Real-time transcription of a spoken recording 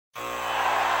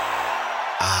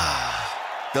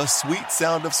The sweet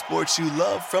sound of sports you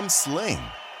love from Sling.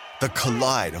 The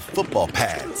collide of football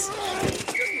pads.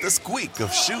 The squeak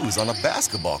of shoes on a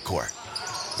basketball court.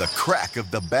 The crack of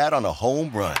the bat on a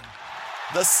home run.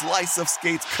 The slice of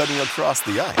skates cutting across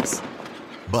the ice.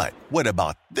 But what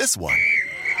about this one?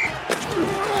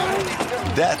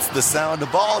 That's the sound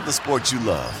of all the sports you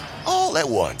love, all at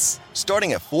once.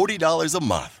 Starting at $40 a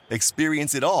month.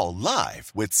 Experience it all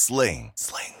live with Sling.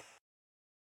 Sling.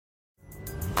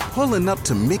 Pulling up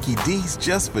to Mickey D's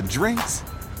just for drinks?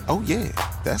 Oh yeah,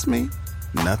 that's me.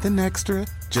 Nothing extra,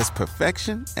 just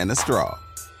perfection and a straw.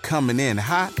 Coming in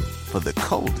hot for the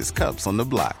coldest cups on the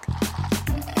block.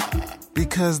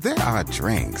 Because there are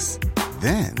drinks.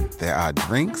 Then there are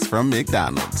drinks from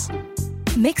McDonald's.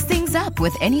 Mix things up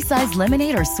with any size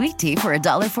lemonade or sweet tea for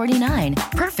 $1.49.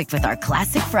 Perfect with our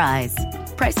classic fries.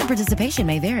 Price and participation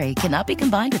may vary. Cannot be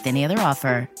combined with any other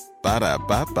offer.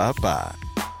 Ba-da-ba-ba-ba.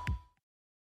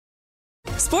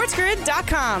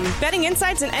 SportsGrid.com. Betting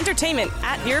insights and entertainment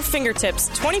at your fingertips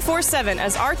 24/7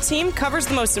 as our team covers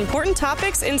the most important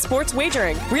topics in sports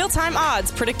wagering. Real-time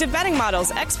odds, predictive betting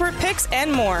models, expert picks,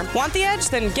 and more. Want the edge?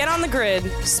 Then get on the grid.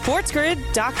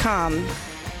 SportsGrid.com.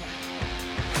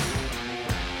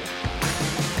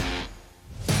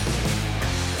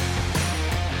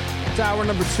 It's hour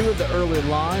number 2 of the early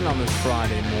line on this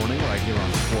Friday morning right here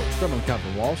on Sports Grid. I'm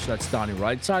Kevin Walsh. That's Donnie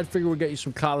Rightside. Figure we'll get you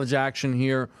some college action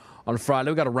here on Friday.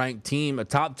 We've got a ranked team, a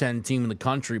top 10 team in the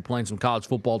country playing some college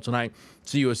football tonight.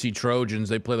 It's the USC Trojans.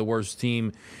 They play the worst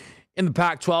team in the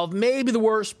Pac-12, maybe the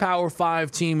worst Power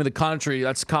 5 team in the country.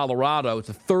 That's Colorado. It's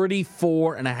a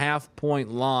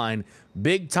 34.5-point line.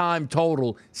 Big time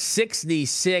total,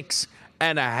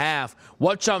 66.5.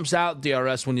 What jumps out,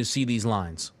 DRS, when you see these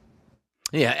lines?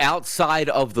 Yeah, outside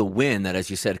of the win that, as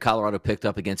you said, Colorado picked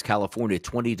up against California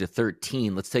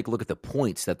 20-13. Let's take a look at the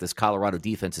points that this Colorado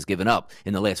defense has given up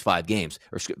in the last 5 games,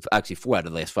 or actually 4 out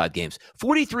of the last 5 games.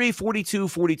 43, 42,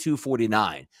 42,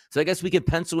 49. So I guess we can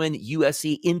pencil in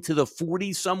USC into the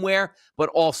 40s somewhere, but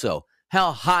also,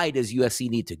 how high does USC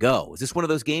need to go? Is this one of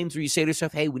those games where you say to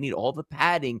yourself, hey, we need all the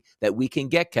padding that we can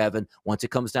get, Kevin, once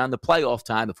it comes down to playoff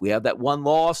time? If we have that one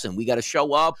loss and we got to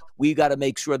show up, we got to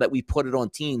make sure that we put it on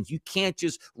teams. You can't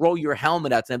just roll your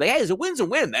helmet out to them. Like, hey, it's a win's a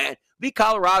win, man. Beat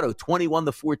Colorado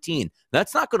 21-14.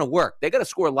 That's not going to work. They got to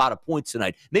score a lot of points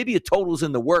tonight. Maybe a total's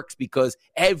in the works because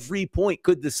every point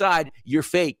could decide your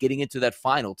fate getting into that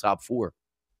final top 4.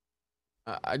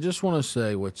 I just want to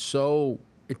say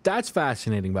that's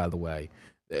fascinating, by the way.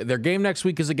 Their game next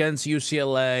week is against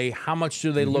UCLA. How much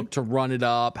do they look to run it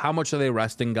up? How much are they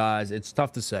resting guys? It's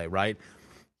tough to say, right?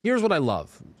 Here's what I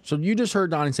love. So you just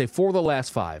heard Donnie say 4 of the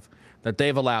last 5 that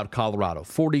they've allowed Colorado,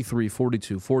 43,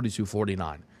 42, 42,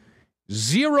 49.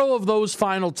 0 of those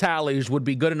final tallies would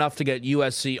be good enough to get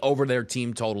USC over their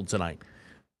team total tonight.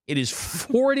 It is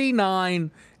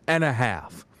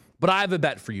 49.5. But I have a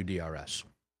bet for you, DRS.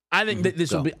 I think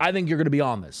I think you're going to be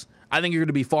on this. I think you're going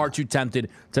to be far too tempted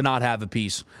to not have a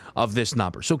piece of this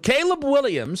number. So Caleb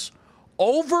Williams,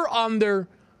 over under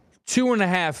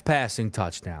 2.5 passing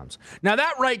touchdowns. Now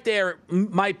that right there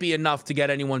might be enough to get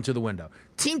anyone to the window.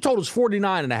 Team total is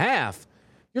 49.5.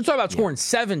 You're talking about scoring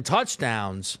 7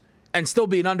 touchdowns and still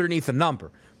being underneath the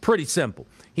number. Pretty simple.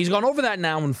 He's gone over that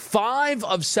now in 5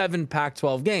 of 7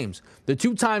 Pac-12 games. The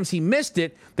 2 times he missed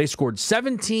it, they scored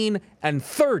 17 and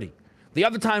 30. The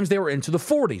other times they were into the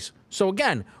 40s. So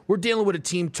again, we're dealing with a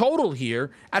team total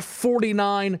here at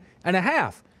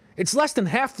 49.5. It's less than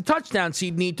half the touchdowns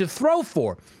he'd need to throw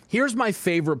for. Here's my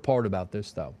favorite part about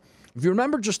this, though. If you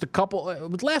remember just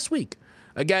last week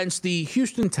against the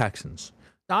Houston Texans,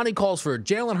 Donnie calls for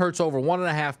Jalen Hurts over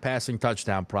 1.5 passing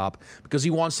touchdown prop because he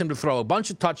wants him to throw a bunch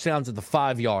of touchdowns at the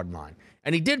 5-yard line.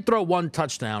 And he did throw 1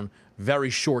 touchdown very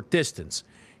short distance.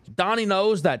 Donnie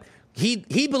knows that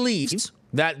he believes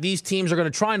that these teams are going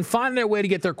to try and find their way to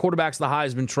get their quarterbacks the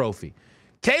Heisman Trophy.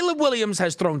 Caleb Williams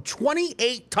has thrown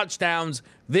 28 touchdowns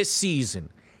this season.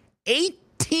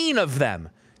 18 of them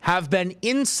have been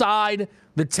inside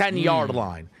the 10-yard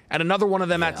line, and another one of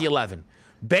them at the 11.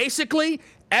 Basically,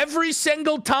 every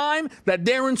single time that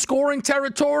they're in scoring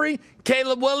territory,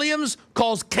 Caleb Williams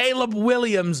calls Caleb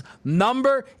Williams'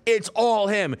 number. It's all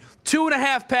him.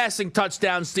 2.5 passing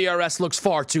touchdowns, DRS looks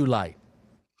far too light.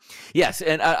 Yes,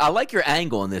 and I like your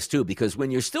angle on this, too, because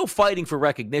when you're still fighting for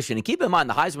recognition, and keep in mind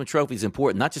the Heisman Trophy is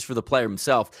important, not just for the player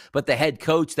himself, but the head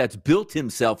coach that's built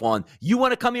himself on, you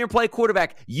want to come here and play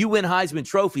quarterback, you win Heisman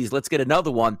trophies, let's get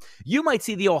another one. You might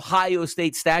see the Ohio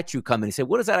State statue come in and say,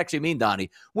 what does that actually mean, Donnie?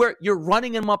 Where you're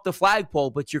running him up the flagpole,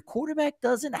 but your quarterback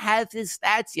doesn't have his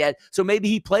stats yet, so maybe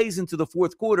he plays into the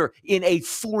fourth quarter in a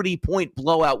 40-point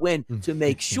blowout win to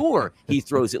make sure he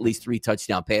throws at least 3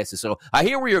 touchdown passes. So I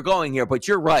hear where you're going here, but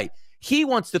you're right. He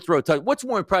wants to throw what's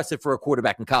more impressive for a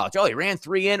quarterback in college? Oh, he ran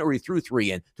 3 in or he threw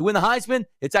 3 in. To win the Heisman,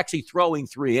 it's actually throwing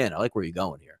 3 in. I like where you're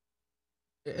going here.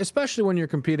 Especially when you're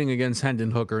competing against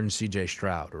Hendon Hooker and C.J.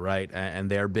 Stroud, right? And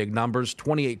their big numbers,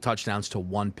 28 touchdowns to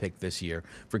 1 pick this year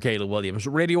for Caleb Williams.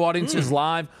 Radio audience is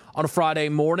live on a Friday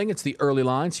morning. It's the early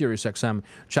line, Sirius XM,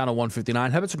 Channel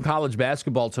 159. How about some college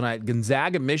basketball tonight?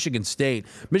 Gonzaga, Michigan State.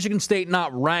 Michigan State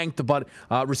not ranked, but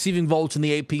receiving votes in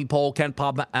the AP poll. Ken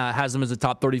Pop has them as a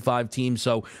top 35 team,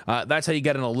 so that's how you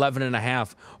get an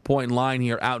 11.5-point line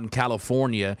here out in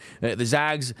California. The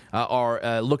Zags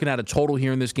are looking at a total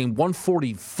here in this game,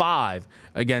 145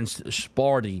 against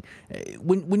Sparty.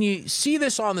 When you see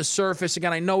this on the surface,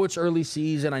 again, I know it's early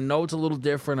season. I know it's a little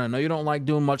different. I know you don't like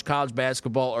doing much college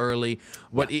basketball early.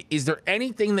 But is there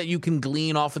anything that you can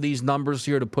glean off of these numbers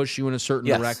here to push you in a certain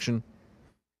direction?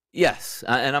 Yes,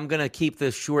 and I'm going to keep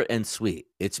this short and sweet.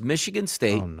 It's Michigan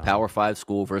State, Power 5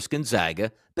 school, versus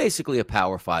Gonzaga, basically a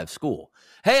Power 5 school.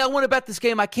 Hey, I want to bet this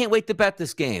game. I can't wait to bet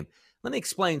this game. Let me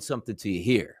explain something to you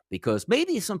here, because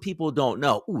maybe some people don't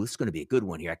know. Ooh, this is going to be a good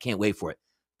one here. I can't wait for it.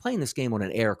 Playing this game on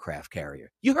an aircraft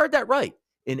carrier. You heard that right.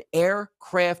 An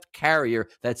aircraft carrier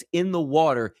that's in the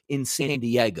water in San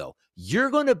Diego. You're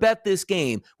going to bet this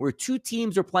game where 2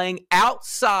 teams are playing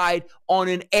outside on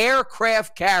an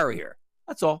aircraft carrier.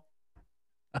 That's all.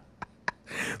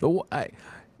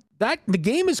 The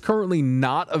game is currently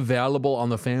not available on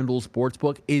the FanDuel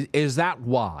Sportsbook. Is that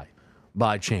why,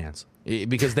 by chance?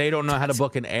 Because they don't know how to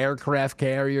book an aircraft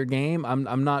carrier game?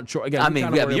 I'm not sure. Again,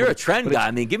 but you're a trend guy.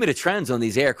 Give me the trends on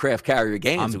these aircraft carrier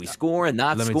games. Are we scoring,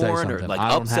 not scoring, or like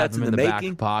upsets in the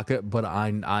making? Back pocket, but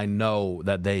I know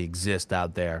that they exist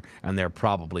out there, and they're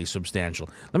probably substantial.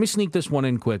 Let me sneak this one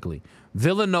in quickly.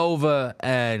 Villanova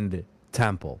and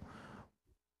Temple.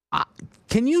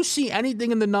 Can you see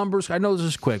anything in the numbers? I know this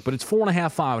is quick, but it's 4.5,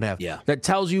 5.5. Yeah. That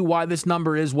tells you why this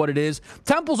number is what it is.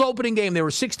 Temple's opening game, they were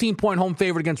 16-point home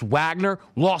favorite against Wagner,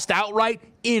 lost outright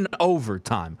in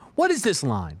overtime. What is this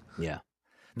line? Yeah.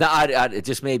 It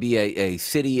just may be a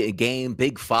city game,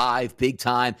 Big 5, big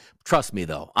time. Trust me,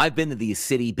 though, I've been to these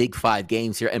city Big 5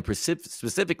 games here, and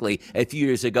specifically a few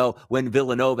years ago when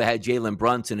Villanova had Jalen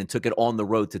Brunson and took it on the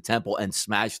road to Temple and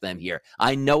smashed them here.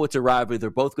 I know it's a rivalry. They're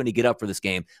both going to get up for this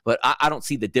game, but I don't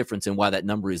see the difference in why that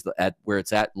number is at where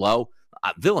it's at low.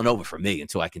 Villanova for me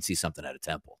until I can see something out of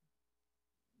Temple.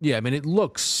 Yeah, it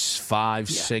looks 5,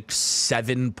 6,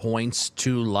 7 points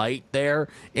too light there.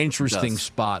 Interesting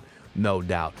spot. No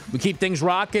doubt. We keep things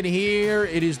rocking here.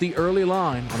 It is the early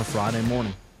line on a Friday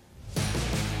morning.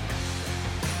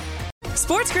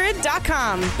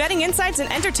 SportsGrid.com. Betting insights and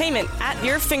entertainment at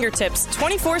your fingertips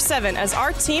 24/7 as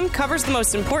our team covers the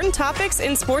most important topics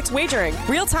in sports wagering.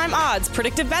 Real-time odds,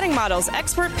 predictive betting models,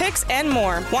 expert picks, and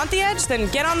more. Want the edge? Then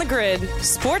get on the grid.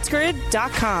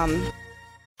 SportsGrid.com.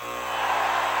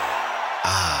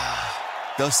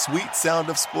 The sweet sound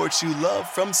of sports you love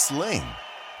from Sling.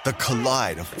 The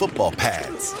collide of football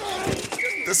pads.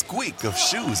 The squeak of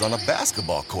shoes on a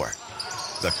basketball court.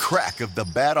 The crack of the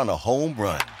bat on a home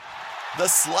run. The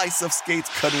slice of skates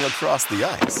cutting across the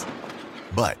ice.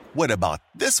 But what about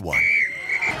this one?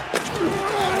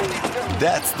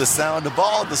 That's the sound of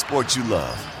all the sports you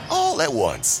love, all at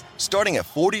once. Starting at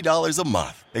 $40 a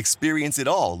month. Experience it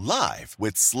all live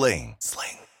with Sling.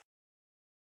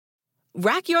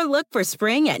 Rack your look for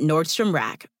spring at Nordstrom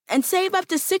Rack and save up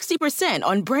to 60%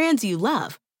 on brands you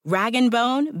love. Rag &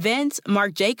 Bone, Vince,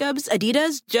 Marc Jacobs,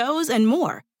 Adidas, Joe's, and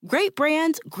more. Great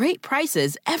brands, great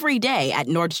prices every day at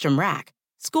Nordstrom Rack.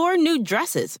 Score new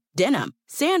dresses, denim,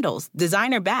 sandals,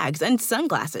 designer bags, and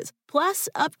sunglasses, plus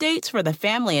updates for the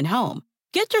family and home.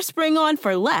 Get your spring on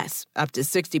for less, up to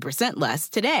 60% less,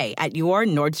 today at your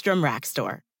Nordstrom Rack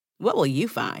store. What will you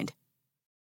find?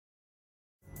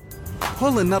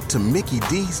 Pulling up to Mickey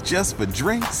D's just for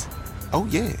drinks? Oh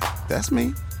yeah, that's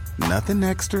me. Nothing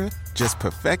extra, just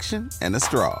perfection and a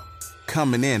straw.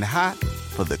 Coming in hot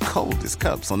for the coldest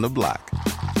cups on the block.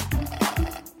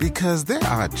 Because there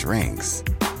are drinks.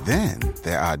 Then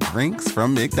there are drinks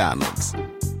from McDonald's.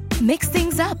 Mix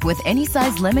things up with any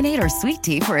size lemonade or sweet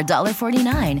tea for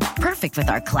 $1.49. Perfect with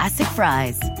our classic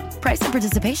fries. Price and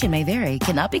participation may vary.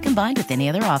 Cannot be combined with any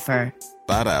other offer.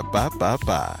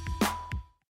 Ba-da-ba-ba-ba.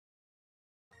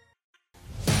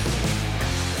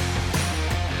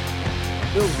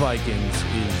 Bills-Vikings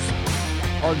is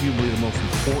arguably the most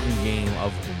important game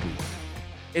of the week.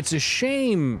 It's a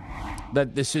shame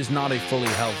that this is not a fully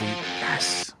healthy.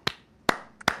 Yes.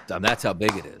 That's how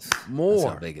big it is. More.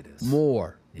 That's how big it is.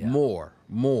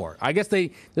 More. I guess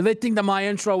did they think that my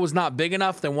intro was not big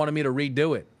enough? They wanted me to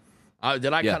redo it.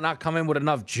 Did I not come in with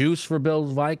enough juice for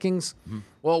Bills-Vikings? Mm-hmm.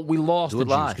 Well, we lost the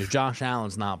juice because Josh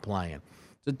Allen's not playing.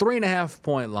 It's a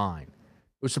 3.5-point line.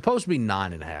 It was supposed to be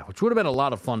 9.5, which would have been a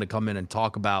lot of fun to come in and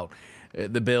talk about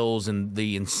the Bills and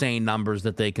the insane numbers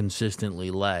that they consistently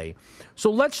lay.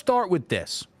 So let's start with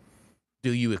this.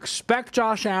 Do you expect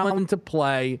Josh Allen to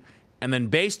play? And then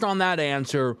based on that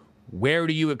answer, where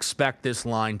do you expect this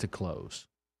line to close?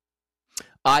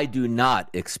 I do not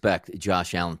expect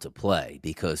Josh Allen to play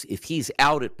because if he's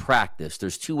out at practice,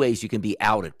 there's two ways you can be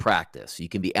out at practice. You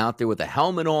can be out there with a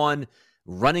helmet on,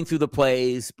 running through the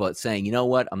plays, but saying, you know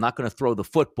what, I'm not going to throw the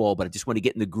football, but I just want to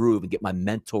get in the groove and get my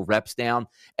mental reps down.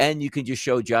 And you can just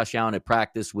show Josh Allen at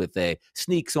practice with a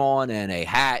sneaks on and a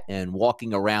hat and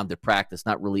walking around at practice,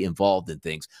 not really involved in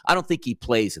things. I don't think he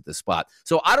plays at the spot.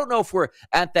 So I don't know if we're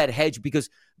at that hedge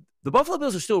because the Buffalo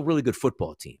Bills are still a really good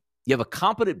football team. You have a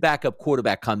competent backup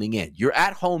quarterback coming in. You're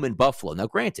at home in Buffalo. Now,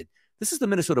 granted, this is the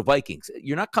Minnesota Vikings.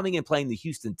 You're not coming in playing the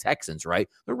Houston Texans, right?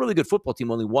 They're a really good football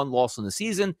team, only one loss on the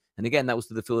season. And again, that was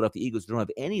to the Philadelphia Eagles. They don't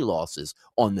have any losses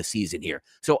on the season here.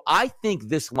 So I think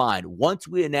this line, once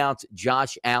we announce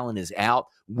Josh Allen is out,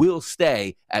 will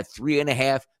stay at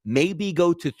 3.5, maybe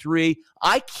go to 3.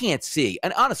 I can't see,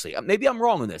 and honestly, maybe I'm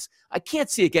wrong on this. I can't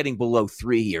see it getting below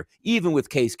 3 here, even with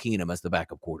Case Keenum as the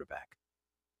backup quarterback.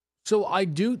 So I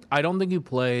don't think he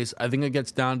plays. I think it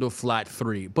gets down to a flat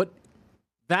 3. But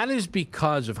that is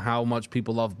because of how much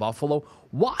people love Buffalo.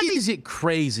 Why is it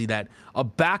crazy that a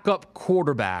backup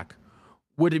quarterback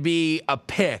would be a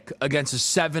pick against a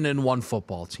 7-1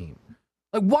 football team?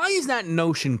 Like, why is that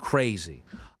notion crazy?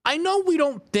 I know we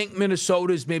don't think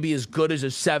Minnesota is maybe as good as a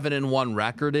 7-1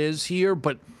 record is here,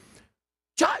 but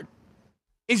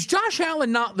is Josh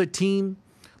Allen not the team?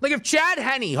 Like, if Chad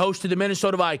Henne hosted the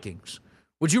Minnesota Vikings,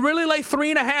 would you really lay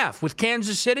 3.5 with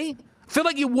Kansas City? I feel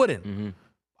like you wouldn't. Mm-hmm.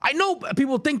 I know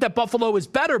people think that Buffalo is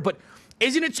better, but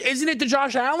isn't it the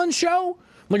Josh Allen show?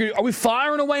 Like, are we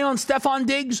firing away on Stephon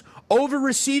Diggs over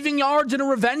receiving yards in a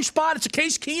revenge spot? It's a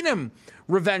Case Keenum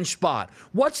revenge spot.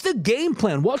 What's the game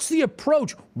plan? What's the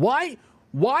approach? Why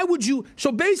would you?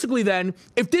 So basically then,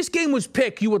 if this game was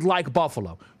picked, you would like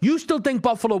Buffalo. You still think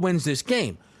Buffalo wins this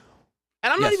game.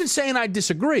 And I'm not even saying I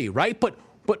disagree, right? But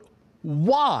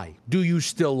why do you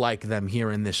still like them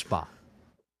here in this spot?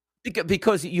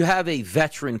 Because you have a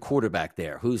veteran quarterback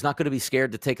there who's not going to be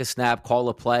scared to take a snap, call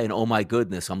a play, and oh my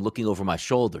goodness, I'm looking over my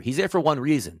shoulder. He's there for one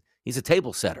reason. He's a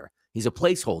table setter. He's a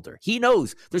placeholder. He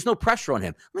knows there's no pressure on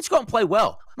him. Let's go out and play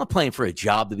well. I'm not playing for a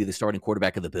job to be the starting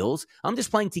quarterback of the Bills. I'm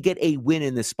just playing to get a win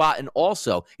in this spot. And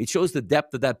also, it shows the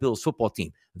depth of that Bills football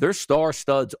team. There's star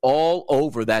studs all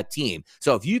over that team.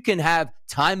 So if you can have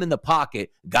time in the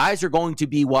pocket, guys are going to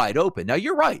be wide open. Now,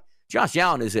 you're right. Josh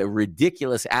Allen is a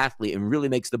ridiculous athlete and really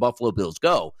makes the Buffalo Bills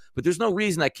go. But there's no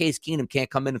reason that Case Keenum can't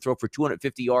come in and throw for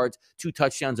 250 yards, 2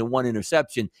 touchdowns, and 1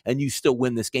 interception, and you still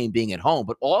win this game being at home.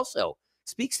 But also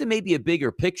speaks to maybe a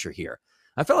bigger picture here.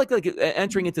 I felt like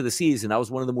entering into the season, I was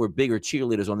one of the more bigger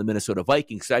cheerleaders on the Minnesota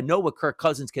Vikings. So I know what Kirk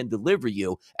Cousins can deliver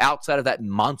you outside of that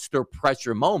monster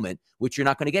pressure moment, which you're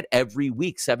not going to get every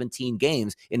week, 17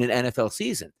 games in an NFL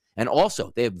season. And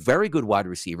also, they have very good wide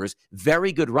receivers,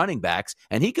 very good running backs,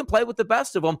 and he can play with the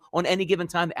best of them on any given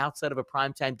time outside of a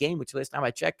primetime game, which last time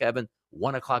I checked, Kevin,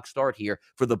 1 o'clock start here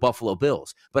for the Buffalo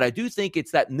Bills. But I do think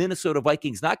it's that Minnesota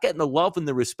Vikings not getting the love and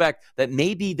the respect that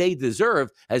maybe they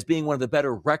deserve as being one of the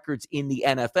better records in the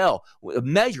NFL, a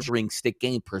measuring stick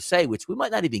game per se, which we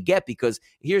might not even get because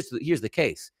here's the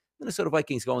case. Minnesota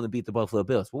Vikings going to beat the Buffalo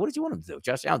Bills. Well, what did you want them to do?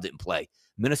 Josh Allen didn't play.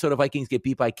 Minnesota Vikings get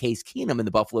beat by Case Keenum in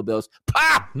the Buffalo Bills.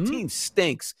 Pop! Team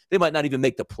stinks. They might not even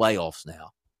make the playoffs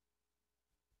now.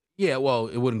 Yeah, well,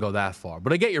 it wouldn't go that far.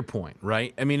 But I get your point,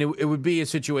 right? I mean, it would be a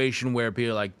situation where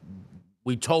people are like,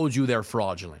 we told you they're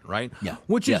fraudulent, right? Yeah.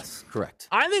 Yes, correct.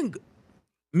 I think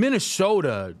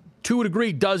Minnesota, to a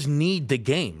degree, does need the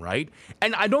game, right?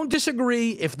 And I don't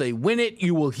disagree. If they win it,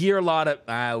 you will hear a lot of,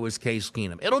 it was Case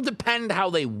Keenum. It'll depend how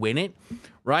they win it,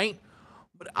 right?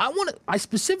 But I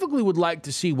specifically would like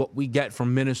to see what we get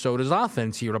from Minnesota's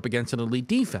offense here up against an elite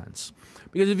defense.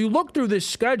 Because if you look through this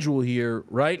schedule here,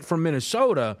 right, from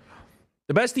Minnesota,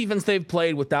 the best defense they've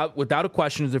played without a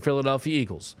question is the Philadelphia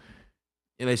Eagles.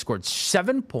 And they scored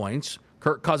 7 points.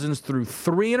 Kirk Cousins threw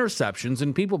 3 interceptions,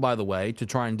 and people, by the way, to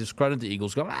try and discredit the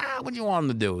Eagles, go, what do you want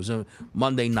them to do? It was a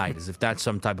Monday night, as if that's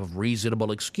some type of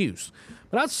reasonable excuse.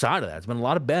 But outside of that, it's been a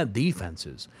lot of bad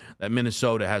defenses that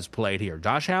Minnesota has played here.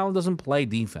 Josh Allen doesn't play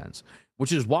defense,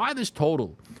 which is why this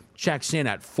total checks in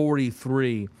at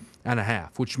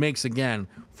 43.5, which makes, again,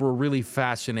 for a really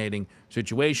fascinating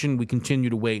situation. We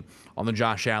continue to wait on the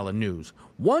Josh Allen news.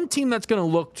 One team that's going to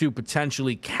look to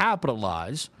potentially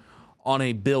capitalize on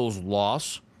a Bills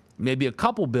loss, maybe a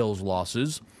couple Bills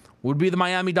losses, would be the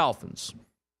Miami Dolphins.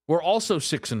 We're also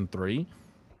 6-3,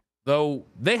 though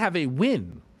they have a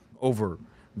win over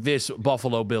this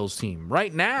Buffalo Bills team.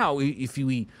 Right now, if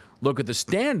we look at the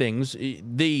standings,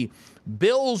 the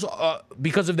Bills,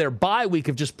 because of their bye week,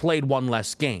 have just played one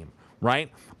less game,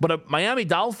 right? But Miami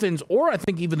Dolphins, or I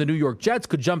think even the New York Jets,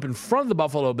 could jump in front of the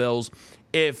Buffalo Bills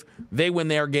if they win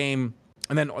their game.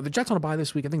 And then, are the Jets on a bye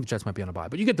this week? I think the Jets might be on a bye,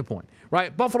 but you get the point,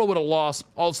 right? Buffalo with a loss,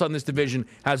 all of a sudden this division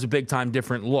has a big-time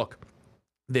different look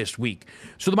this week.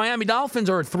 So the Miami Dolphins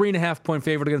are a 3.5-point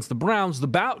favorite against the Browns. The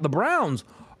Browns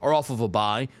are off of a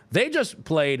bye. They just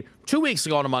played 2 weeks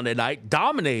ago on a Monday night,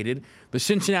 dominated the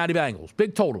Cincinnati Bengals.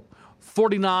 Big total,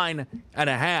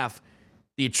 49.5.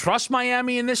 Do you trust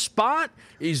Miami in this spot?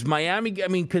 Is Miami,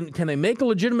 can they make a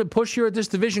legitimate push here at this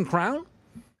division crown?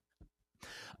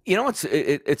 You know,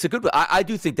 it's a good. I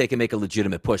do think they can make a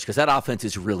legitimate push because that offense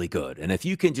is really good. And if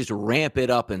you can just ramp it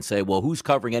up and say, well, who's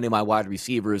covering any of my wide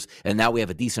receivers? And now we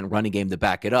have a decent running game to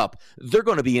back it up. They're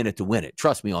going to be in it to win it.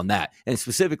 Trust me on that. And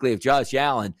specifically, if Josh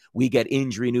Allen, we get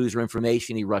injury news or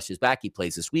information, he rushes back. He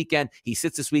plays this weekend. He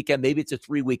sits this weekend. Maybe it's a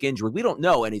 3-week injury. We don't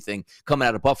know anything coming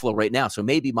out of Buffalo right now. So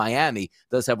maybe Miami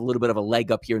does have a little bit of a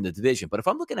leg up here in the division. But if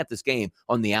I'm looking at this game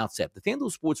on the outset, the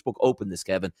FanDuel Sportsbook opened this,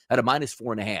 Kevin, at a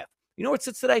 -4.5. You know where it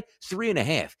sits today?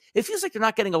 3.5. It feels like they're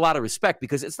not getting a lot of respect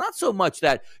because it's not so much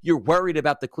that you're worried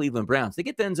about the Cleveland Browns. They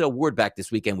get Denzel Ward back this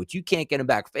weekend, which you can't get him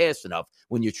back fast enough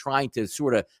when you're trying to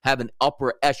sort of have an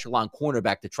upper echelon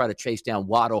cornerback to try to chase down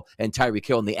Waddle and Tyreek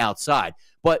Hill on the outside.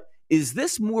 But is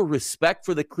this more respect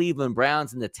for the Cleveland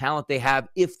Browns and the talent they have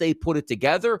if they put it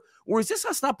together? Or is this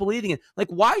us not believing in? Like,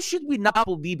 why should we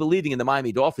not be believing in the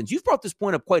Miami Dolphins? You've brought this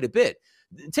point up quite a bit.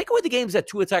 Take away the games that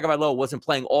Tua Tagovailoa wasn't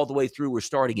playing all the way through or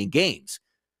starting in games.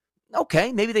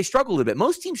 Okay, maybe they struggle a little bit.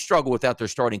 Most teams struggle without their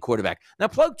starting quarterback. Now,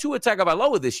 plug Tua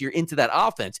Tagovailoa this year into that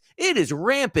offense. It is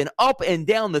ramping up and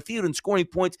down the field and scoring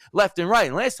points left and right.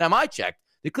 And last time I checked,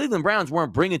 the Cleveland Browns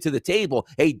weren't bringing to the table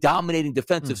a dominating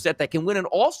defensive set that can win. And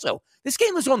also, this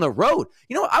game was on the road.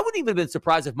 You know, I wouldn't even have been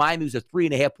surprised if Miami was a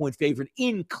 3.5-point favorite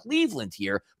in Cleveland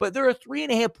here, but they're a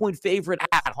 3.5-point favorite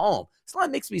at home. This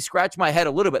line makes me scratch my head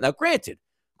a little bit. Now, granted,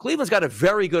 Cleveland's got a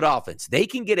very good offense. They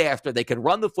can get after. They can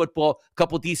run the football. A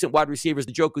couple decent wide receivers.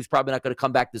 Njoku's probably not going to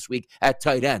come back this week at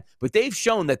tight end. But they've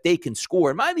shown that they can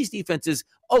score. And Miami's defense is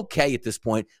okay at this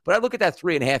point. But I look at that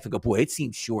 3.5 and go, boy, it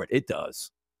seems short. It does.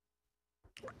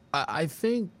 I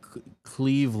think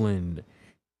Cleveland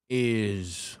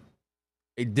is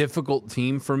a difficult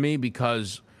team for me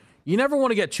because you never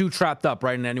want to get too trapped up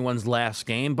right in anyone's last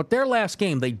game. But their last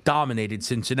game, they dominated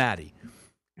Cincinnati.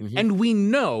 Mm-hmm. And we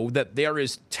know that there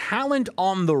is talent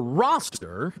on the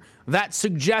roster that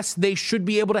suggests they should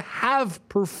be able to have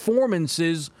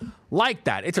performances like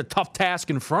that. It's a tough task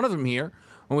in front of them here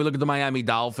when we look at the Miami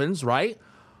Dolphins, right?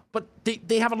 But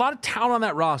they have a lot of talent on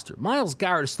that roster. Myles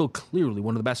Garrett is still clearly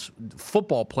one of the best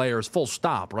football players, full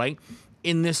stop, right,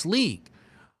 in this league.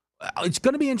 It's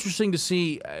going to be interesting to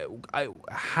see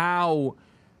how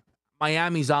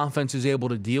Miami's offense is able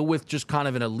to deal with just kind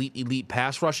of an elite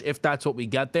pass rush, if that's what we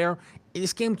get there.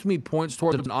 This game, to me, points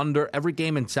towards an under. Every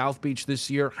game in South Beach this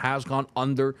year has gone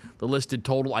under the listed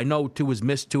total. I know Tua has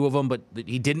missed 2 of them, but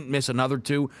he didn't miss another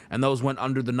 2, and those went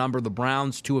under the number. The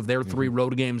Browns, 2 of their 3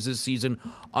 road games this season,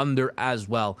 under as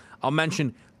well. I'll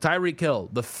mention Tyreek Hill,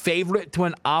 the favorite to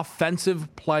an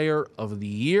offensive player of the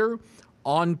year,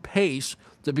 on pace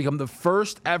to become the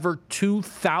first ever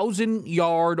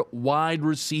 2,000-yard wide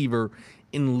receiver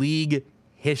in league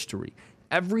history.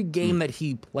 Every game that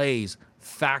he plays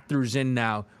factors in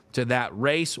now to that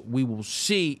race. We will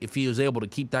see if he is able to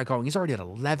keep that going. He's already at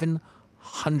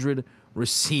 1,100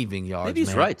 receiving yards. Maybe he's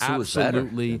man. right.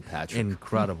 Absolutely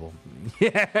incredible.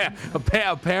 Yeah,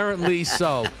 apparently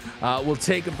so. We'll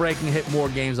take a break and hit more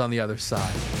games on the other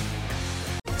side.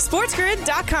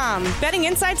 SportsGrid.com. Betting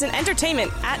insights and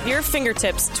entertainment at your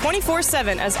fingertips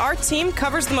 24/7 as our team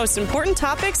covers the most important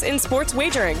topics in sports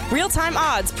wagering. Real-time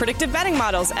odds, predictive betting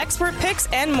models, expert picks,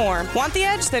 and more. Want the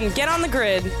edge? Then get on the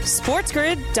grid.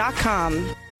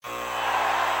 SportsGrid.com.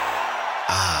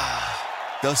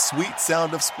 The sweet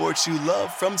sound of sports you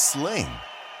love from Sling.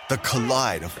 The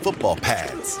collide of football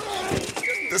pads.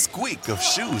 The squeak of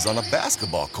shoes on a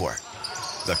basketball court.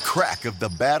 The crack of the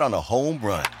bat on a home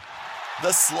run.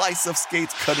 The slice of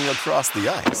skates cutting across the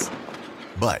ice.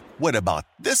 But what about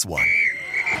this one?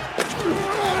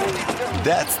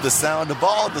 That's the sound of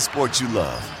all the sports you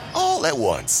love, all at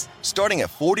once. Starting at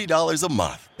 $40 a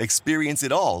month. Experience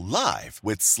it all live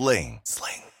with Sling.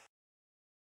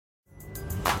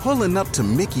 Pulling up to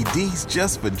Mickey D's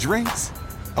just for drinks?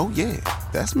 Oh yeah,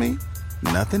 that's me.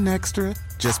 Nothing extra,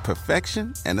 just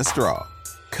perfection and a straw.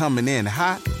 Coming in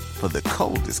hot for the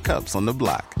coldest cups on the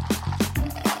block.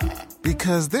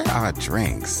 Because there are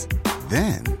drinks.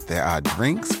 Then there are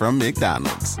drinks from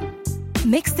McDonald's.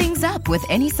 Mix things up with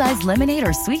any size lemonade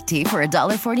or sweet tea for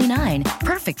 $1.49.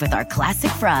 Perfect with our classic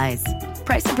fries.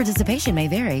 Price and participation may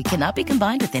vary. Cannot be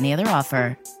combined with any other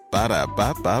offer.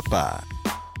 Ba-da-ba-ba-ba.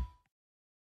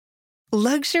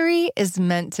 Luxury is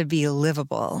meant to be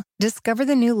livable. Discover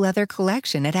the new leather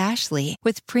collection at Ashley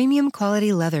with premium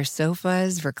quality leather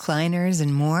sofas, recliners,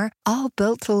 and more, all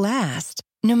built to last.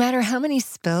 No matter how many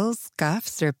spills,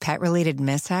 scuffs, or pet-related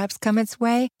mishaps come its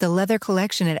way, the leather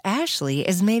collection at Ashley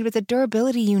is made with the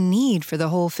durability you need for the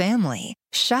whole family.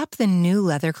 Shop the new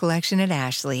leather collection at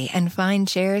Ashley and find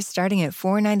chairs starting at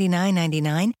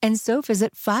 $499.99 and sofas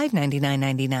at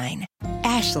 $599.99.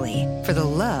 Ashley, for the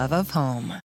love of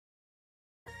home.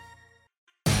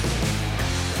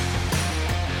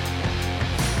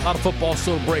 A lot of football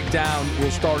still to break down. We'll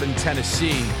start in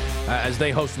Tennessee as they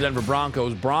host the Denver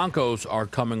Broncos. Broncos are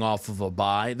coming off of a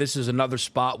bye. This is another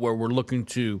spot where we're looking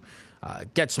to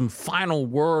get some final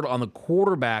word on the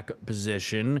quarterback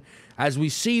position. As we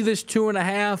see this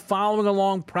 2.5 following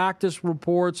along practice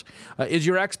reports, is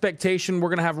your expectation we're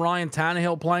going to have Ryan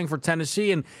Tannehill playing for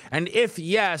Tennessee? And if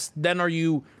yes, then are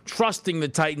you trusting the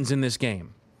Titans in this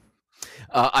game?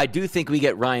 I do think we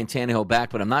get Ryan Tannehill back,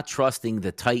 but I'm not trusting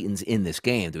the Titans in this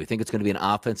game. Do we think it's going to be an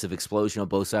offensive explosion on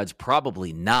both sides?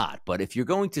 Probably not. But if you're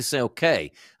going to say, okay,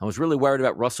 I was really worried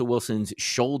about Russell Wilson's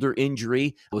shoulder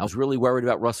injury. I was really worried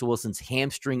about Russell Wilson's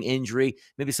hamstring injury.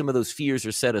 Maybe some of those fears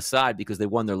are set aside because they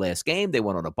won their last game. They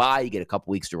went on a bye. You get a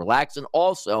couple weeks to relax and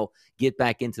also get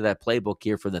back into that playbook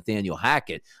here for Nathaniel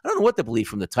Hackett. I don't know what to believe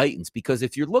from the Titans because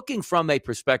if you're looking from a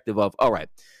perspective of, all right,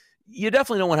 you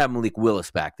definitely don't want to have Malik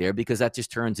Willis back there because that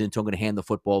just turns into I'm going to hand the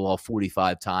football all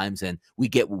 45 times and we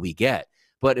get what we get.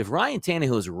 But if Ryan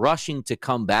Tannehill is rushing to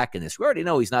come back in this, we already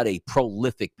know he's not a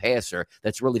prolific passer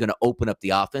that's really going to open up the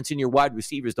offense, and your wide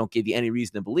receivers don't give you any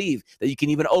reason to believe that you can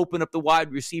even open up the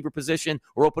wide receiver position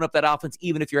or open up that offense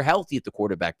even if you're healthy at the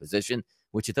quarterback position,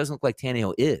 which it doesn't look like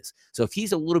Tannehill is. So if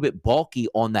he's a little bit bulky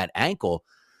on that ankle,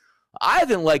 I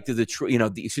haven't liked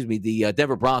the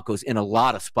Denver Broncos in a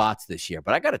lot of spots this year.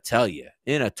 But I got to tell you,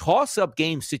 in a toss-up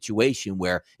game situation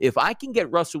where if I can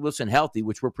get Russell Wilson healthy,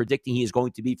 which we're predicting he is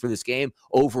going to be for this game,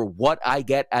 over what I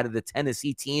get out of the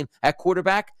Tennessee team at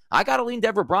quarterback, I got to lean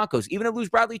Denver Broncos. Even if lose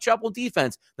Bradley Chubb on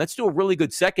defense, that's still a really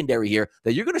good secondary here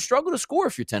that you're going to struggle to score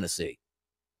if you're Tennessee.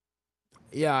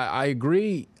 Yeah, I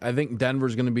agree. I think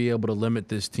Denver's going to be able to limit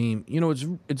this team. You know,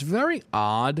 it's very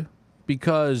odd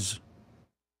because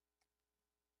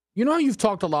you know how you've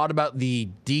talked a lot about the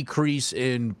decrease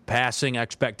in passing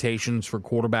expectations for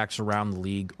quarterbacks around the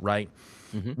league, right?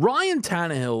 Mm-hmm. Ryan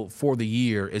Tannehill for the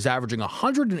year is averaging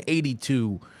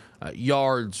 182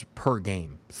 yards per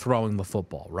game throwing the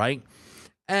football, right?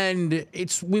 And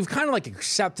we've kind of like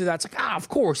accepted that. It's like, of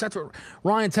course, that's what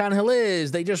Ryan Tannehill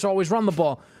is. They just always run the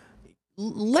ball.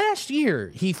 Last year,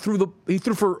 he threw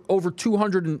for over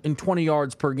 220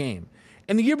 yards per game.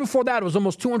 And the year before that, it was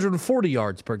almost 240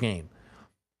 yards per game.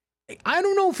 I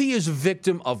don't know if he is a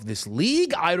victim of this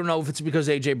league. I don't know if it's because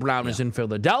A.J. Brown is in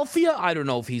Philadelphia. I don't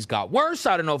know if he's got worse.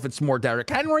 I don't know if it's more Derrick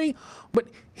Henry. But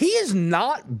he has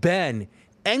not been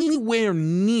anywhere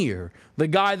near the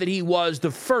guy that he was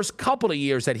the first couple of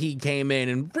years that he came in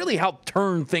and really helped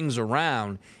turn things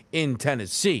around in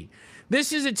Tennessee.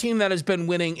 This is a team that has been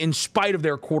winning in spite of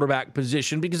their quarterback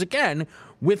position because, again,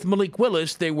 with Malik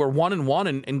Willis, they were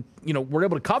 1-1 and were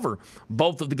able to cover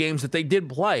both of the games that they did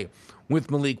play with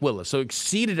Malik Willis. So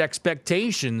exceeded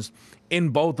expectations in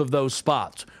both of those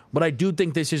spots. But I do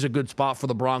think this is a good spot for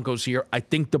the Broncos here. I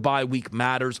think the bye week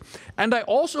matters. And I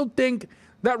also think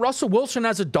that Russell Wilson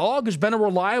as a dog has been a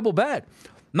reliable bet.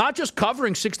 Not just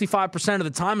covering 65% of the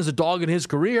time as a dog in his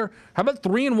career. How about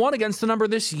 3-1 against the number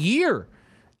this year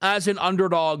as an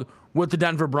underdog with the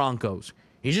Denver Broncos?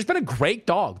 He's just been a great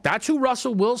dog. That's who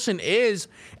Russell Wilson is,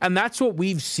 and that's what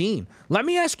we've seen. Let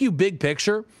me ask you big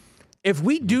picture. If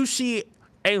we do see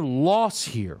a loss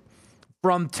here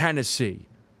from Tennessee,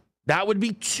 that would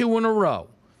be 2 in a row.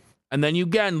 And then you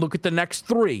again look at the next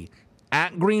 3.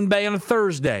 At Green Bay on a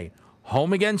Thursday,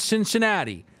 home against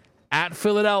Cincinnati, at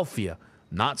Philadelphia,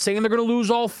 Not saying they're going to lose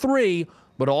all 3,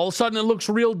 but all of a sudden it looks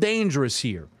real dangerous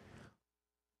here.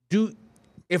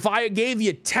 If I gave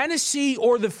you Tennessee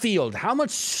or the field, how much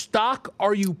stock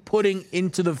are you putting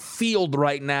into the field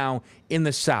right now in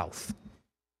the South?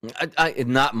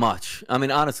 Not much. I mean,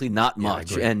 honestly, not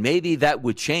much. And maybe that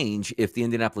would change if the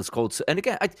Indianapolis Colts. And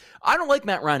again, I don't like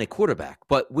Matt Ryan at quarterback,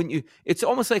 but it's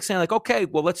almost like saying like, okay,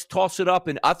 well, let's toss it up.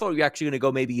 And I thought you were actually going to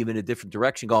go maybe even a different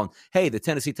direction, going, hey, the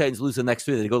Tennessee Titans lose the next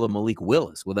 3, they go to Malik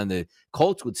Willis. Well, then the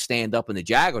Colts would stand up and the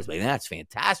Jaguars would be like, that's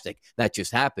fantastic. That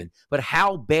just happened. But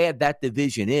how bad that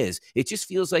division is, it just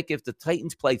feels like if the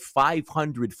Titans play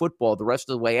 500 football the rest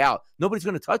of the way out, nobody's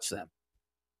going to touch them.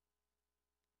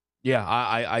 Yeah,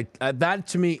 I that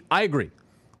to me, I agree.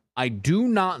 I do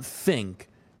not think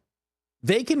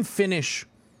they can finish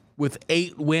with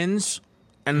 8 wins,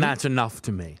 and that's enough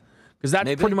to me. Because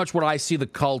that's pretty much what I see the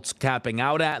Colts capping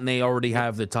out at, and they already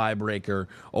have the tiebreaker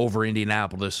over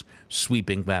Indianapolis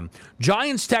sweeping them.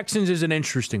 Giants-Texans is an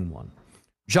interesting one.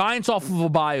 Giants off of a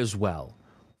bye as well.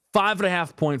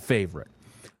 5.5-point favorite.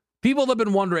 People have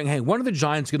been wondering, hey, when are the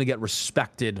Giants going to get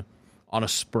respected on a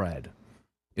spread?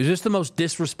 Is this the most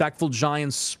disrespectful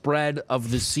Giants spread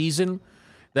of the season?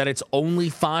 That it's only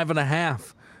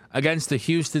 5.5 against the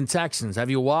Houston Texans. Have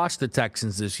you watched the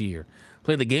Texans this year?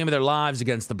 Played the game of their lives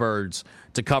against the Birds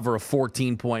to cover a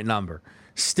 14-point number.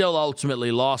 Still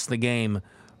ultimately lost the game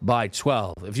by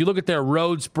 12. If you look at their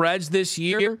road spreads this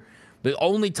year, the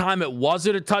only time it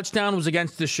wasn't a touchdown was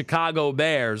against the Chicago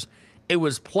Bears. It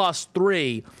was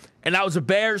 +3, and that was a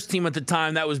Bears team at the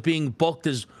time that was being booked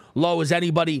as low as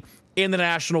anybody in the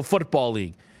National Football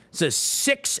League. It's a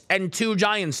 6-2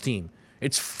 Giants team.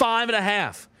 It's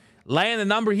 5.5. Laying the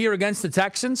number here against the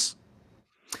Texans.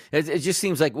 It just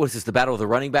seems like, what is this, the battle of the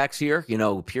running backs here? You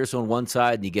know, Pierce on one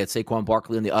side, and you get Saquon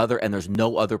Barkley on the other, and there's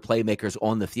no other playmakers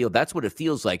on the field. That's what it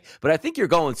feels like. But I think you're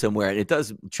going somewhere, and it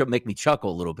does make me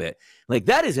chuckle a little bit. Like,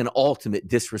 that is an ultimate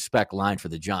disrespect line for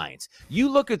the Giants. You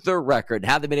look at their record and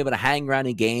how they've been able to hang around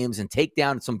in games and take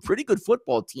down some pretty good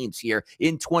football teams here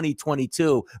in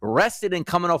 2022, rested and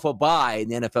coming off a bye,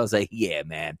 and the NFL's like, yeah,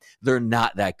 man, they're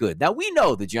not that good. Now, we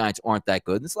know the Giants aren't that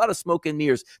good, and there's a lot of smoke and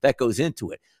mirrors that goes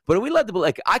into it. But are we led to believe,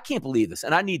 like, I can't believe this,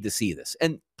 and I need to see this,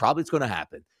 and probably it's going to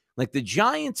happen. Like, the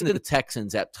Giants and the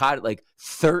Texans have tied at like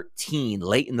 13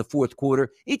 late in the fourth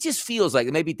quarter. It just feels like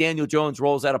maybe Daniel Jones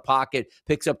rolls out of pocket,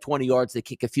 picks up 20 yards, they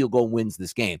kick a field goal and wins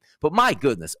this game. But my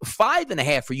goodness,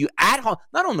 5.5 for you at home,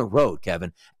 not on the road,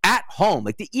 Kevin, at home.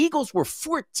 Like, the Eagles were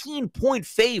 14-point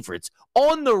favorites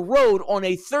on the road on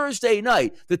a Thursday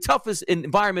night, the toughest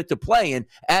environment to play in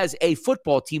as a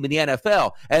football team in the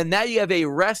NFL. And now you have a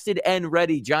rested and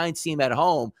ready Giants team at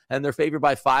home, and they're favored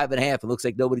by 5.5. It looks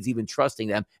like nobody's even trusting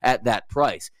them at that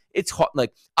price. It's hard.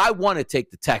 Like, I want to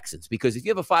take the Texans because if you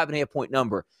have a 5.5-point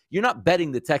number, you're not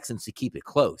betting the Texans to keep it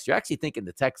close. You're actually thinking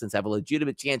the Texans have a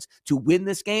legitimate chance to win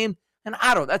this game. And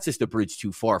that's just a bridge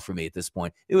too far for me at this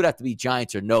point. It would have to be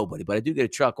Giants or nobody, but I do get a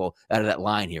chuckle out of that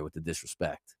line here with the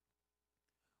disrespect.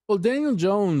 Well, Daniel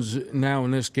Jones now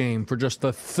in this game, for just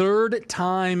the third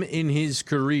time in his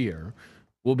career,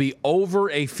 will be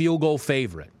over a field goal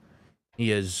favorite. He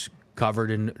has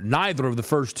covered in neither of the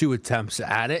first 2 attempts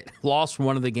at it, lost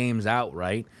one of the games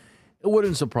outright. It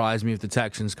wouldn't surprise me if the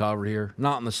Texans cover here,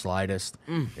 not in the slightest.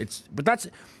 But that's,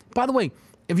 by the way,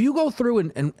 if you go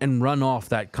through and run off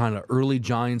that kind of early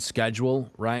Giants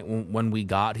schedule, right, when we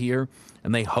got here,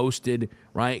 and they hosted,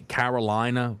 right,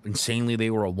 Carolina, insanely, they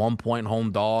were a 1-point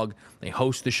home dog. They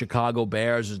host the Chicago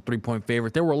Bears as a 3-point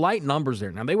favorite. There were light numbers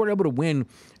there. Now, they were able to win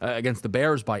against the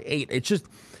Bears by 8. It's just,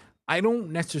 I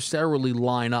don't necessarily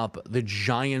line up the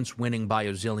Giants winning by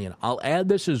a zillion. I'll add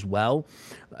this as well.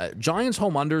 Giants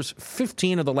home unders,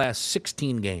 15 of the last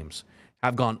 16 games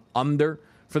have gone under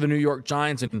for the New York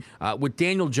Giants. And with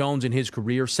Daniel Jones in his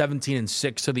career,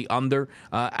 17-6 to the under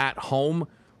at home,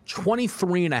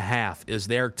 23.5 is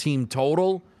their team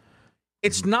total.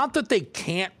 It's not that they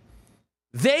can't.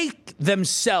 They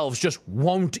themselves just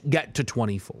won't get to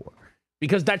 24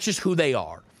 because that's just who they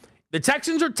are. The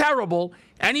Texans are terrible.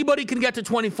 Anybody can get to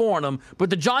 24 on them. But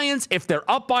the Giants, if they're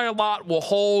up by a lot, will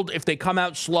hold. If they come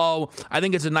out slow, I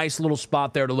think it's a nice little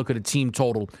spot there to look at a team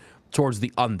total towards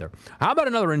the under. How about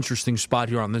another interesting spot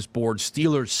here on this board,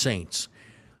 Steelers-Saints?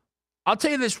 I'll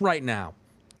tell you this right now.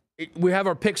 We have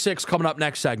our Pick-6 coming up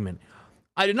next segment.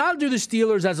 I did not do the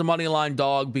Steelers as a money line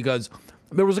dog because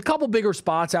there was a couple bigger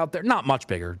spots out there. Not much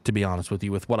bigger, to be honest with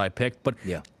you, with what I picked. But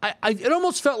yeah, it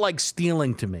almost felt like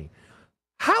stealing to me.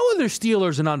 How are the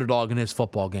Steelers an underdog in this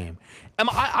football game?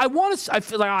 I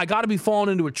feel like I got to be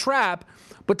falling into a trap.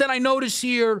 But then I notice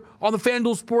here on the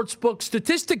FanDuel Sportsbook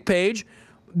statistic page,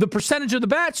 the percentage of the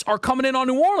bets are coming in on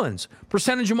New Orleans.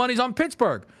 Percentage of money's on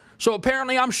Pittsburgh. So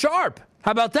apparently I'm sharp.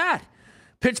 How about that?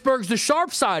 Pittsburgh's the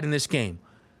sharp side in this game.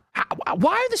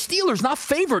 Why are the Steelers not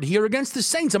favored here against the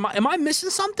Saints? Am I missing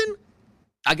something?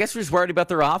 I guess we're just worried about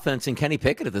their offense and Kenny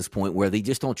Pickett at this point, where they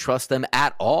just don't trust them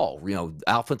at all. You know,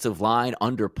 offensive line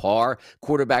under par,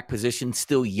 quarterback position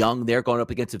still young there, going up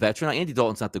against a veteran. Now, Andy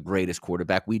Dalton's not the greatest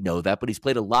quarterback. We know that, but he's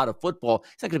played a lot of football.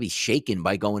 He's not going to be shaken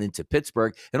by going into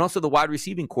Pittsburgh. And also the wide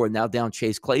receiving core now down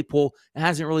Chase Claypool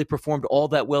hasn't really performed all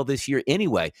that well this year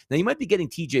anyway. Now, you might be getting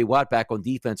TJ Watt back on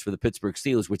defense for the Pittsburgh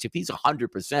Steelers, which if he's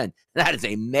 100%, that is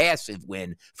a massive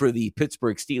win for the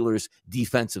Pittsburgh Steelers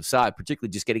defensive side,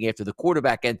 particularly just getting after the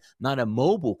quarterback and not a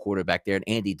mobile quarterback there in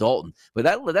Andy Dalton. But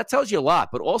that tells you a lot.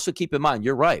 But also keep in mind,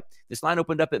 you're right. This line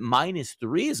opened up at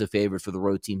 -3 as a favorite for the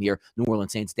road team here. New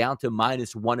Orleans Saints down to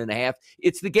 -1.5.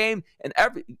 It's the game. And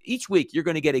each week you're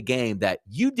going to get a game that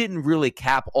you didn't really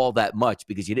cap all that much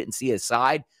because you didn't see a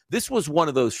side. This was one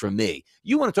of those for me.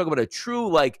 You want to talk about a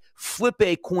true, flip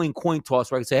a coin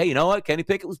toss where I can say, hey, you know what? Kenny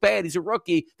Pickett was bad. He's a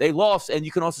rookie. They lost. And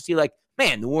you can also see,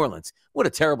 man, New Orleans, what a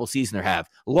terrible season they have.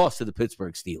 Lost to the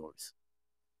Pittsburgh Steelers.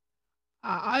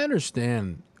 I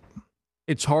understand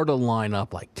it's hard to line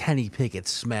up like Kenny Pickett's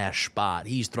smash spot.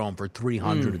 He's thrown for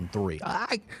 303.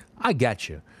 I get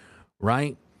you,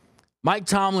 right? Mike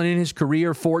Tomlin in his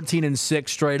career,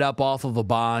 14-6 straight up off of a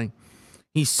bye.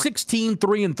 He's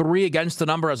 16-3-3 against the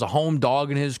number as a home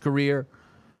dog in his career.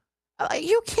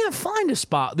 You can't find a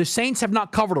spot. The Saints have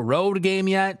not covered a road game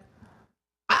yet.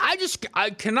 I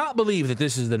cannot believe that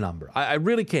this is the number. I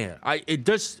really can't. It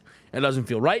doesn't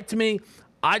feel right to me.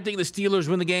 I think the Steelers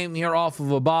win the game here off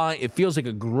of a bye. It feels like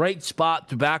a great spot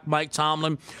to back Mike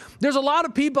Tomlin. There's a lot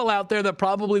of people out there that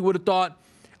probably would have thought,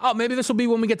 oh, maybe this will be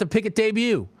when we get the Pickett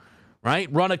debut,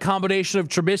 right? Run a combination of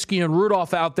Trubisky and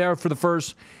Rudolph out there for the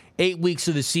first 8 weeks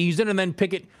of the season, and then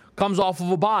Pickett comes off of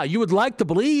a bye. You would like to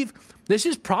believe this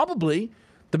is probably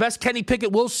the best Kenny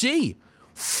Pickett we'll see.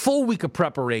 Full week of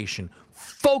preparation,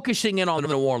 focusing in on the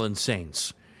New Orleans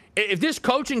Saints. If this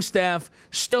coaching staff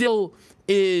still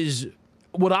is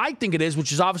what I think it is,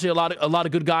 which is obviously a lot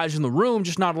of good guys in the room,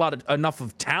 just not enough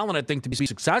of talent, I think, to be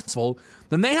successful,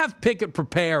 then they have Pickett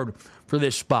prepared for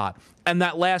this spot. And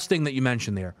that last thing that you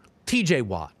mentioned there, TJ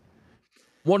Watt,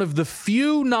 one of the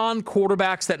few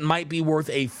non-quarterbacks that might be worth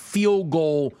a field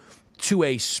goal to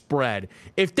a spread.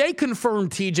 If they confirm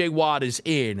TJ Watt is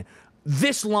in,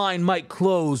 this line might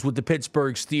close with the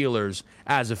Pittsburgh Steelers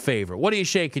as a favorite. What are you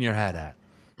shaking your head at?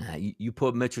 You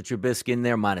put Mitchell Trubisky in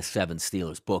there, -7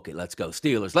 Steelers. Book it. Let's go,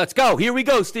 Steelers. Let's go. Here we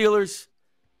go, Steelers.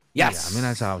 Yes. Yeah,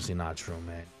 that's obviously not true,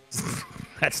 man.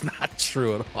 That's not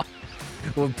true at all.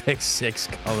 With Pick-6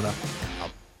 coming up.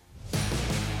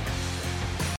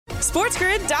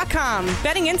 SportsGrid.com.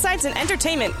 Betting insights and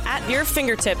entertainment at your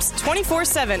fingertips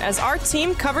 24/7 as our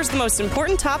team covers the most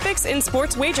important topics in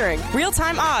sports wagering.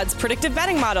 Real-time odds, predictive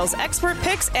betting models, expert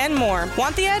picks, and more.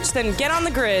 Want the edge? Then get on the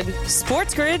grid.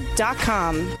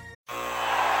 SportsGrid.com.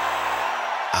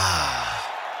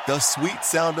 The sweet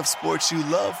sound of sports you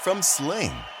love from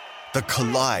Sling. The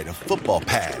collide of football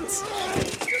pads.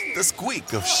 The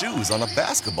squeak of shoes on a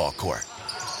basketball court.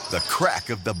 The crack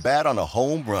of the bat on a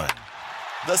home run.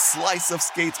 The slice of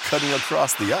skates cutting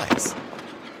across the ice.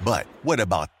 But what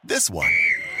about this one?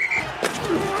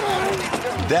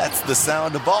 That's the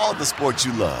sound of all the sports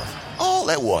you love,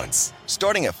 all at once.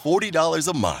 Starting at $40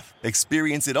 a month.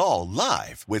 Experience it all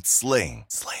live with Sling.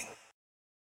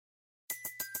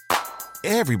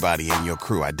 Everybody in your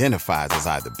crew identifies as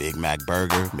either Big Mac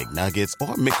Burger, McNuggets,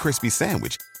 or McCrispy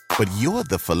Sandwich. But you're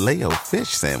the Filet-O-Fish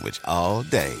Sandwich all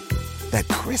day. That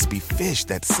crispy fish,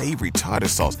 that savory tartar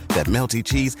sauce, that melty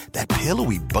cheese, that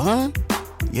pillowy bun.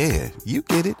 Yeah, you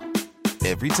get it.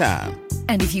 Every time.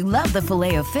 And if you love the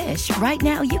Filet-O-Fish, right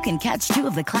now you can catch two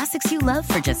of the classics you love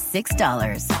for just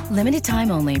 $6. Limited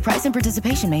time only. Price and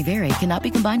participation may vary. Cannot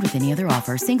be combined with any other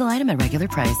offer. Single item at regular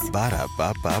price.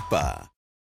 Ba-da-ba-ba-ba.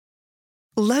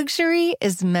 Luxury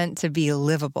is meant to be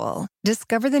livable.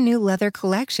 Discover the new leather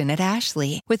collection at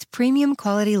Ashley with premium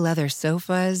quality leather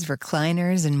sofas,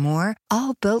 recliners, and more,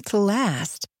 all built to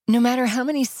last. No matter how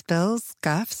many spills,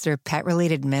 scuffs, or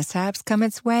pet-related mishaps come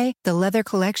its way, the leather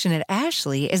collection at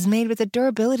Ashley is made with the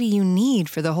durability you need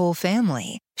for the whole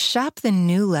family. Shop the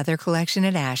new leather collection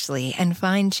at Ashley and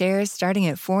find chairs starting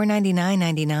at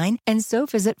 $499.99 and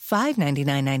sofas at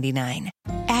 $599.99.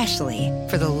 Ashley,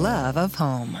 for the love of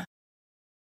home.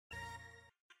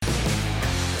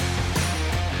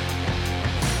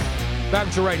 Back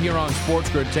to right here on Sports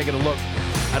Grid, taking a look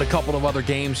at a couple of other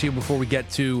games here before we get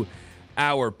to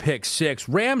our Pick 6.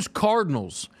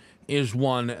 Rams-Cardinals, is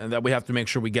one that we have to make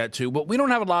sure we get to, but we don't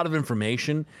have a lot of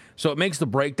information, so it makes the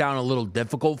breakdown a little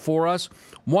difficult for us.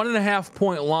 1.5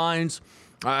 point lines.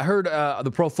 I heard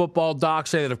the Pro Football Doc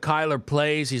say that if Kyler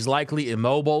plays, he's likely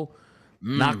immobile.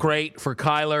 Not great for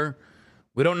Kyler.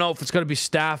 We don't know if it's going to be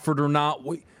Stafford or not.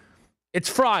 It's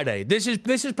Friday. This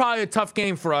is probably a tough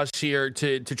game for us here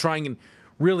to try and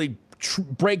really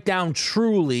break down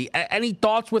truly. Any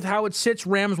thoughts with how it sits?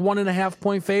 Rams 1.5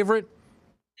 point favorite?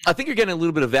 I think you're getting a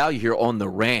little bit of value here on the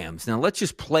Rams. Now, let's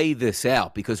just play this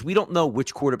out because we don't know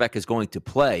which quarterback is going to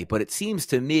play, but it seems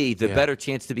to me the better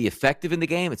chance to be effective in the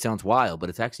game, it sounds wild, but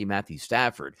it's actually Matthew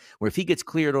Stafford, where if he gets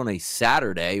cleared on a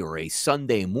Saturday or a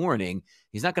Sunday morning,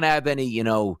 he's not going to have any,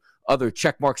 other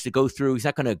check marks to go through. He's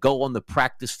not going to go on the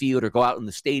practice field or go out in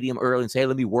the stadium early and say, hey,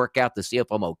 let me work out to see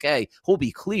if I'm okay. He'll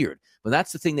be cleared. But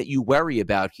that's the thing that you worry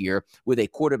about here with a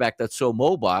quarterback that's so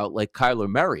mobile like Kyler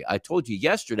Murray. I told you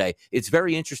yesterday, it's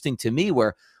very interesting to me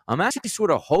where I'm actually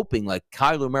sort of hoping like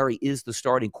Kyler Murray is the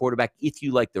starting quarterback if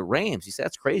you like the Rams. You say,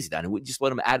 that's crazy, Donnie. Would you just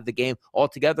let him out of the game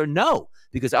altogether? No,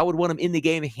 because I would want him in the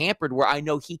game hampered where I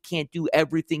know he can't do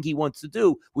everything he wants to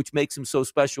do, which makes him so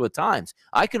special at times.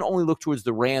 I can only look towards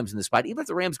the Rams in this spot. Even if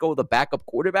the Rams go with a backup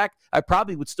quarterback, I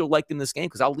probably would still like them in this game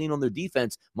because I'll lean on their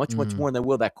defense much more than I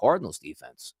will that Cardinals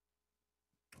defense.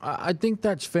 I think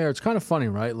that's fair. It's kind of funny,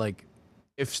 right? Like,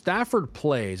 if Stafford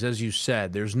plays, as you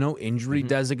said, there's no injury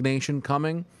designation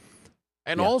coming.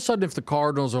 And all of a sudden, if the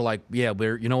Cardinals are like, you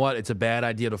know what? It's a bad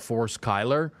idea to force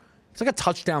Kyler. It's like a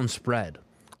touchdown spread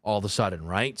all of a sudden,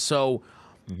 right? So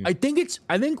I think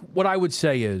what I would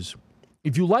say is,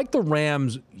 if you like the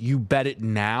Rams, you bet it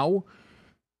now.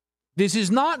 This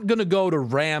is not going to go to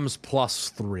Rams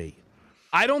 +3.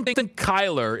 I don't think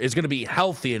Kyler is going to be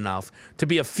healthy enough to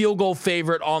be a field goal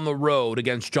favorite on the road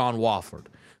against John Wofford.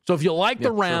 So if you like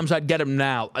the Rams, I'd get him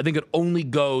now. I think it only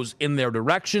goes in their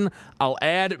direction. I'll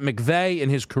add McVay in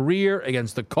his career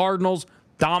against the Cardinals.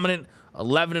 Dominant,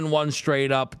 11-1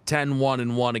 straight up,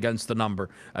 10-1-1 against the number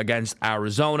against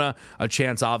Arizona. A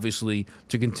chance, obviously,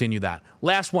 to continue that.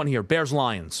 Last one here,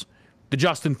 Bears-Lions, the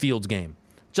Justin Fields game.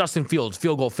 Justin Fields,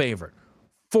 field goal favorite,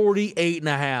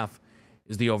 48.5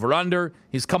 is the over-under.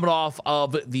 He's coming off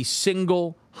of the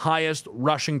single highest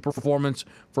rushing performance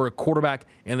for a quarterback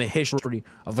in the history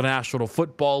of the National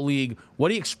Football League. What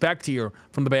do you expect here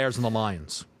from the Bears and the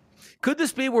Lions? Could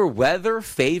this be where weather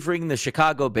favoring the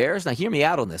Chicago Bears? Now, hear me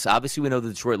out on this. Obviously, we know the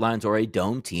Detroit Lions are a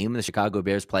dome team, and the Chicago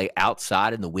Bears play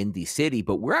outside in the Windy City,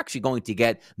 but we're actually going to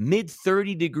get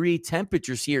mid-30-degree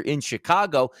temperatures here in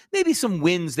Chicago. Maybe some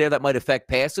winds there that might affect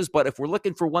passes, but if we're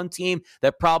looking for one team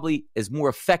that probably is more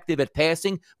effective at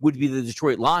passing, would be the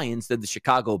Detroit Lions than the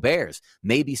Chicago Bears.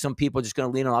 Maybe some people are just going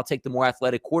to lean on, I'll take the more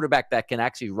athletic quarterback that can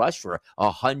actually rush for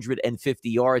 150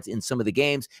 yards in some of the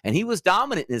games, and he was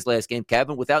dominant in his last game,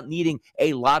 Kevin, without needing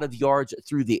a lot of yards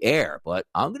through the air. But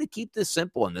I'm going to keep this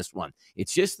simple on this one.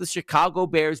 It's just the Chicago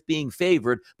Bears being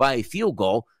favored by a field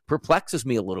goal perplexes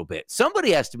me a little bit.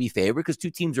 Somebody has to be favored because two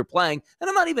teams are playing, and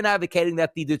I'm not even advocating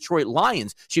that the Detroit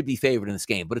Lions should be favored in this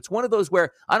game, but it's one of those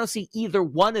where I don't see either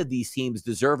one of these teams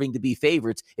deserving to be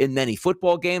favorites in many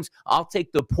football games. I'll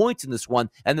take the points in this one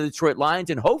and the Detroit Lions,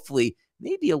 and hopefully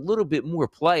maybe a little bit more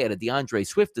play out of DeAndre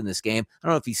Swift in this game. I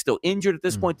don't know if he's still injured at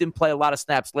this point. Didn't play a lot of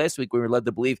snaps last week. We were led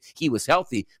to believe he was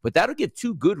healthy. But that'll give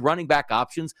two good running back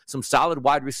options, some solid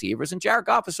wide receivers, and Jared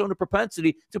Goff has shown a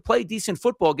propensity to play decent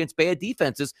football against bad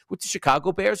defenses, which the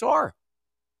Chicago Bears are.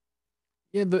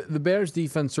 Yeah, the Bears'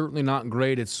 defense certainly not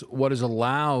great. It's what has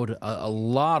allowed a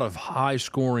lot of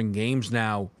high-scoring games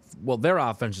now. Well, their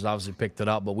offense has obviously picked it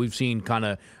up, but we've seen kind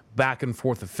of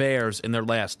back-and-forth affairs in their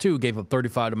last two. Gave up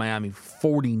 35 to Miami,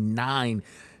 49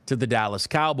 to the Dallas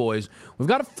Cowboys. We've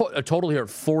got a total here at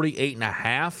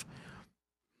 48.5.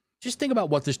 Just think about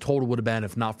what this total would have been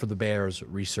if not for the Bears'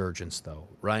 resurgence, though,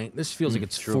 right? This feels like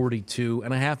it's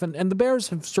 42.5, and the Bears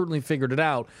have certainly figured it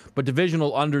out, but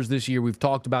divisional unders this year, we've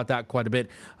talked about that quite a bit,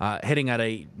 hitting at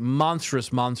a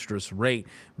monstrous rate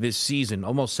this season,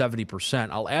 almost 70%.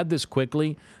 I'll add this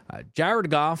quickly.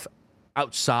 Jared Goff,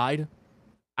 outside,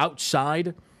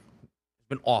 has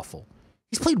been awful.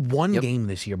 He's played one game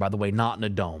this year, by the way, not in a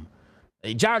dome.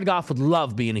 Jared Goff would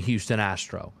love being a Houston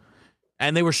Astro.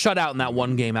 And they were shut out in that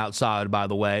one game outside, by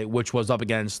the way, which was up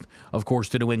against, of course,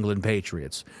 the New England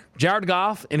Patriots. Jared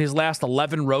Goff, in his last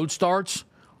 11 road starts,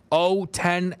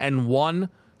 0-10-1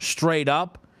 straight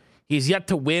up. He's yet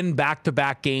to win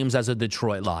back-to-back games as a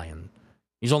Detroit Lion.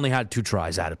 He's only had 2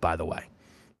 tries at it, by the way,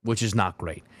 which is not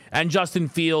great. And Justin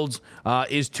Fields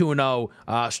is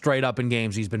 2-0 straight up in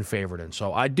games he's been favored in.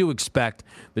 So I do expect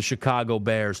the Chicago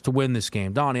Bears to win this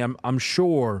game. Donnie, I'm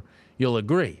sure you'll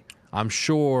agree. I'm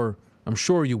sure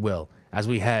you will. as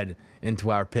we head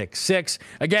into our pick six.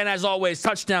 Again, as always,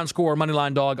 touchdown score,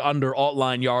 moneyline dog, under, alt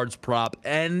line, yards, prop,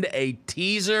 and a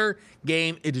teaser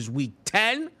game. It is week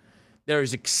 10. There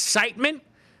is excitement.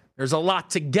 There's a lot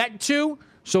to get to.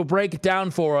 So break it down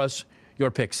for us,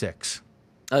 your pick six.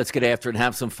 Let's get after it and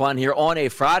have some fun here on a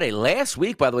Friday. Last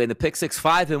week, by the way, in the pick six,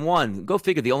 5-1. Go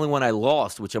figure, the only one I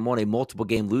lost, which I'm on a multiple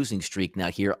game losing streak now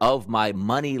here of my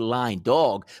money line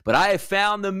dog. But I have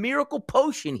found the miracle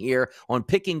potion here on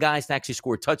picking guys to actually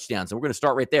score touchdowns. And we're going to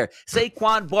start right there.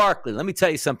 Saquon Barkley. Let me tell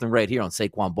you something right here on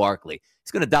Saquon Barkley.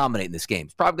 He's going to dominate in this game.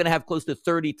 He's probably going to have close to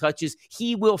 30 touches.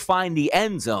 He will find the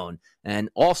end zone. And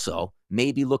also,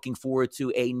 maybe looking forward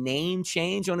to a name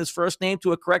change on his first name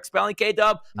to a correct spelling,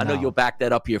 K-Dub. I know you'll back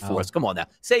that up here for us. Come on now.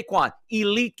 Saquon,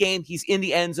 elite game. He's in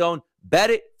the end zone.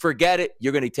 Bet it, forget it.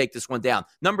 You're going to take this one down.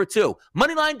 Number 2,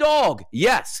 moneyline dog.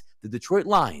 Yes, the Detroit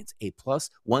Lions, a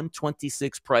plus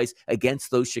 126 price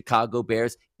against those Chicago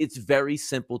Bears. It's very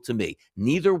simple to me.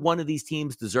 Neither one of these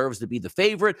teams deserves to be the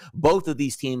favorite. Both of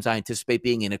these teams I anticipate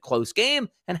being in a close game.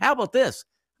 And how about this?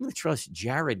 I'm going to trust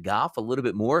Jared Goff a little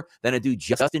bit more than I do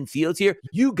Justin Fields here.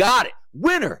 You got it.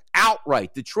 Winner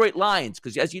outright, Detroit Lions.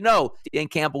 Because as you know, Dan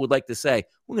Campbell would like to say,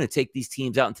 we're going to take these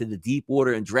teams out into the deep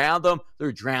water and drown them.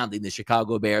 They're drowning the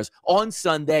Chicago Bears on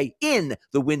Sunday in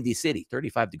the Windy City.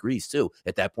 35 degrees, too,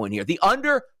 at that point here. The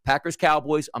under,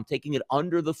 Packers-Cowboys, I'm taking it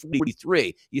under the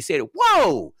 43. You say,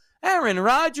 whoa, Aaron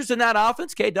Rodgers in that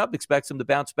offense. K-Dub expects him to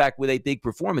bounce back with a big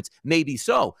performance. Maybe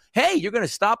so. Hey, you're going to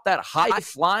stop that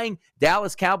high-flying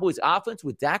Dallas Cowboys offense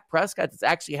with Dak Prescott that's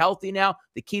actually healthy now.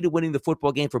 The key to winning the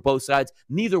football game for both sides,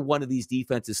 neither one of these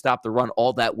defenses stopped the run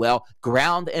all that well.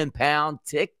 Ground and pound,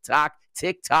 tick-tock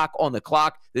on the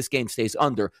clock. This game stays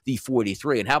under the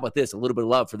 43. And how about this? A little bit of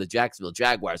love for the Jacksonville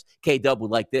Jaguars. K-Dub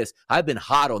would like this. I've been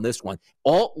hot on this one.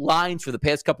 Alt lines for the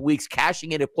past couple weeks,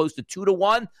 cashing in at close to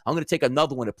 2-1. I'm going to take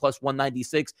another one at plus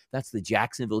 196. That's the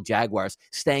Jacksonville Jaguars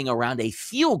staying around a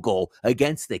field goal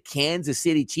against the Kansas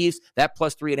City Chiefs. That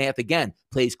plus 3.5 again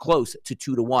plays close to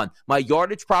 2-1. My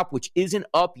yardage prop, which isn't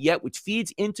up yet, which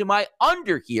feeds into my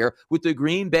under here with the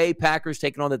Green Bay Packers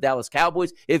taking on the Dallas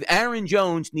Cowboys. If Aaron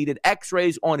Jones needed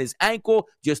x-rays on his ankle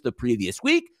just the previous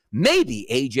week, maybe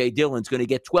A.J. Dillon's going to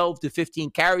get 12 to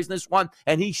 15 carries in this one,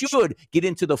 and he should get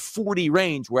into the 40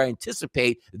 range where I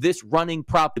anticipate this running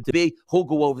prop to be. He'll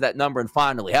go over that number. And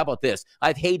finally, how about this?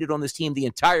 I've hated on this team the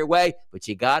entire way, but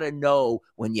you got to know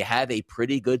when you have a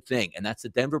pretty good thing, and that's the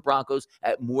Denver Broncos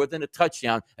at more than a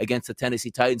touchdown against the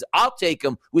Tennessee Titans. I'll take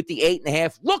them with the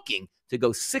 8.5, looking to go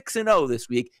 6-0 this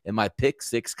week in my Pick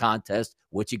 6 contest.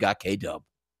 What you got, K-Dub?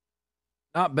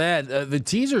 Not bad. The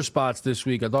teaser spots this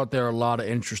week, I thought there were a lot of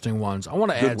interesting ones. I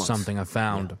want to add something I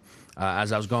found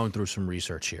as I was going through some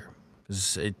research here.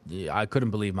 I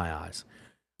couldn't believe my eyes.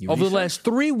 Over the last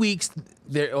 3 weeks,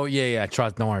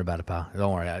 trust. Don't worry about it, pal.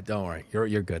 Don't worry.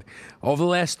 You're good. Over the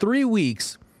last 3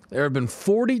 weeks, there have been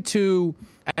 42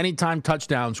 anytime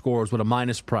touchdown scores with a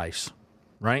minus price,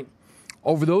 right?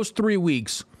 Over those 3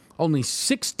 weeks, only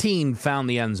 16 found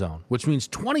the end zone, which means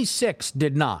 26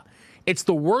 did not. It's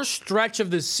the worst stretch of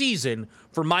the season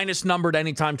for minus numbered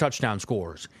anytime touchdown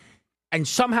scores. And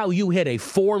somehow you hit a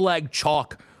 4-leg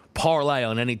chalk parlay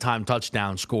on anytime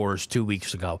touchdown scores 2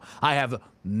 weeks ago. I have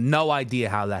no idea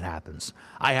how that happens.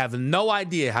 I have no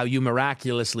idea how you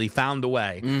miraculously found a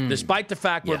way, despite the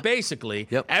fact where basically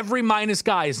every minus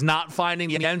guy is not finding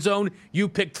the end zone. You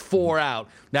picked 4 out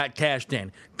that cashed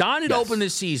in. Don had opened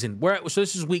this season, so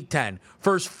this is week 10.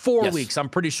 First 4 weeks, I'm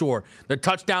pretty sure, the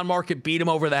touchdown market beat him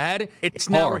over the head. It's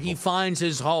now where he finds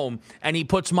his home, and he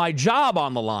puts my job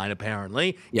on the line,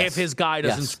 apparently, if his guy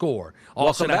doesn't score.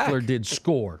 Austin Eckler did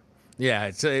score.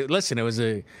 Yeah, listen, it was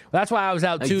that's why I was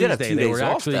out Tuesday. They were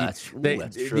actually that's true.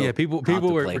 Yeah,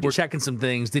 people were checking some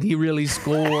things. Did he really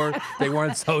score? They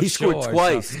weren't so he sure. He scored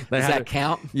twice. So does that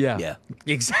count? Yeah.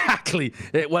 Exactly.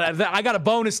 I got a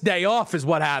bonus day off is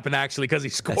what happened actually because he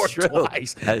scored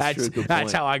twice.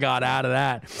 That's how I got out of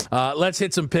that. Let's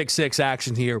hit some pick 6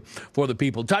 action here for the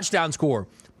people. Touchdown score.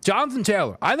 Jonathan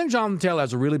Taylor. I think Jonathan Taylor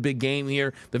has a really big game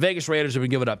here. The Vegas Raiders have been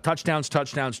giving up touchdowns. 2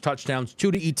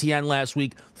 to ETN last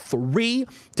week, 3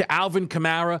 to Alvin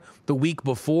Kamara the week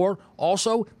before.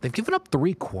 Also, they've given up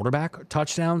 3 quarterback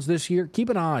touchdowns this year. Keep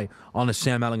an eye on the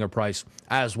Sam Ehlinger price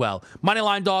as well.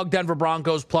 Moneyline dog, Denver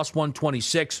Broncos, plus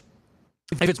 126.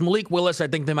 If it's Malik Willis, I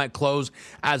think they might close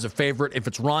as a favorite. If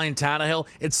it's Ryan Tannehill,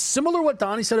 it's similar to what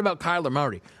Donnie said about Kyler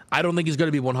Murray. I don't think he's going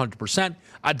to be 100%.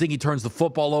 I think he turns the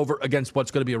football over against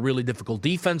what's going to be a really difficult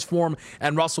defense for him.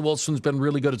 And Russell Wilson's been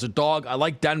really good as a dog. I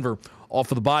like Denver off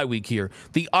of the bye week here.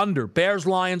 The under,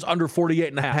 Bears-Lions, under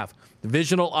 48.5.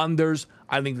 Divisional unders.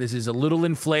 I think this is a little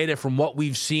inflated from what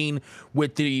we've seen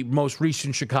with the most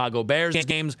recent Chicago Bears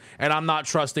games, and I'm not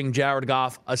trusting Jared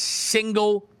Goff a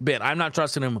single bit. I'm not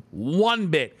trusting him one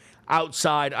bit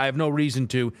outside. I have no reason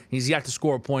to. He's yet to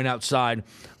score a point outside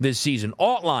this season.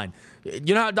 Alt line.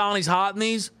 You know how Donnie's hot in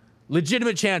these?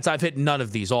 Legitimate chance I've hit none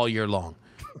of these all year long.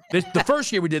 The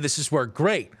first year we did this worked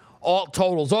great. Alt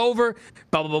totals over,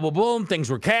 blah, blah, blah, blah, boom. Things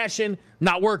were cashing.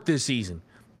 Not worked this season.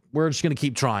 We're just going to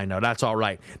keep trying, though. That's all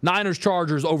right. Niners,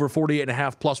 Chargers, over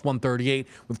 48.5, plus 138.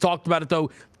 We've talked about it, though.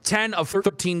 10 of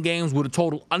 13 games with a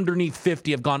total underneath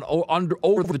 50 have gone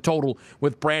over the total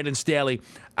with Brandon Staley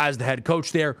as the head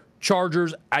coach there.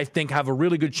 Chargers, I think, have a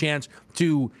really good chance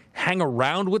to hang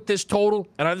around with this total.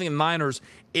 And I think the Niners,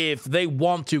 if they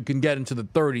want to, can get into the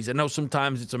 30s. I know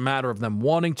sometimes it's a matter of them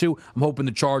wanting to. I'm hoping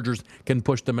the Chargers can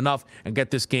push them enough and get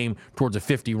this game towards a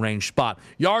 50 range spot.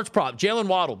 Yards prop, Jalen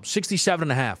Waddle,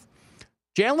 67.5.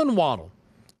 Jalen Waddle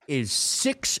is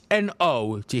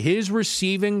 6-0 to his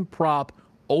receiving prop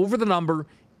over the number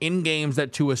in games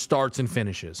that Tua starts and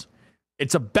finishes.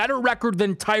 It's a better record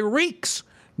than Tyreek's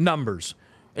numbers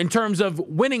in terms of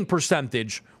winning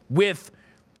percentage with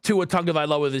Tua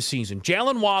Tagovailoa this season.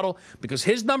 Jalen Waddle, because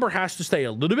his number has to stay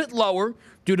a little bit lower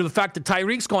due to the fact that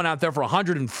Tyreek's going out there for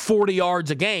 140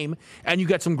 yards a game, and you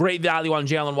get some great value on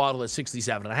Jalen Waddle at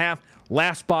 67.5.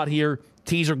 Last spot here,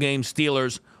 teaser game,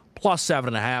 Steelers, plus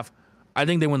 7.5. I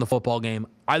think they win the football game.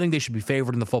 I think they should be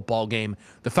favored in the football game.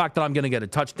 The fact that I'm going to get a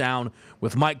touchdown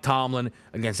with Mike Tomlin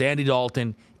against Andy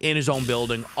Dalton in his own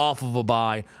building off of a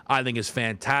bye, I think is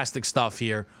fantastic stuff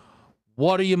here.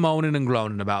 What are you moaning and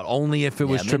groaning about? Only if it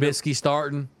was Trubisky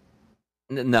starting?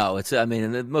 No,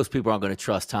 most people aren't going to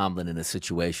trust Tomlin in a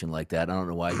situation like that. I don't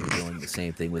know why you're doing the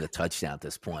same thing with a touchdown at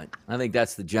this point. I think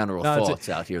that's the general thoughts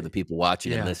out here, the people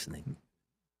watching and listening.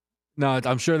 No,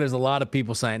 I'm sure there's a lot of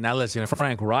people saying, now listen,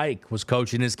 Frank Reich was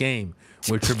coaching this game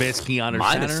with Trubisky on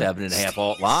minus center. -7.5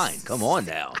 alt line. Come on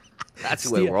now. That's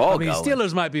the way we're all going.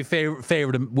 Steelers might be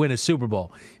favored to win a Super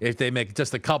Bowl if they make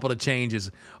just a couple of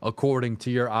changes according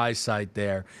to your eyesight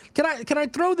there. Can I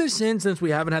throw this in since we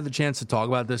haven't had the chance to talk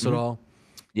about this at all?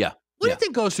 Yeah. What do you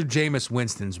think goes through Jameis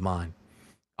Winston's mind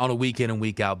on a week in and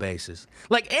week out basis?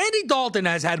 Like, Andy Dalton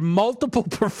has had multiple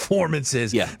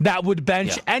performances that would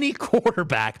bench any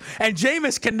quarterback, and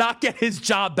Jameis cannot get his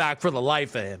job back for the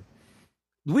life of him.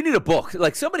 We need a book.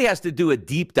 Like, somebody has to do a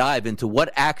deep dive into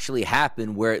what actually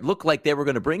happened where it looked like they were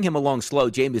going to bring him along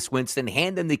slow, Jameis Winston,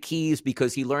 hand him the keys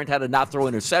because he learned how to not throw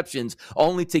interceptions,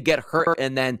 only to get hurt,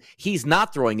 and then he's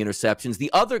not throwing interceptions. The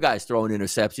other guy's throwing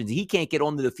interceptions. He can't get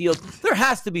onto the field. There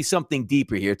has to be something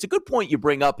deeper here. It's a good point you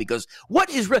bring up because what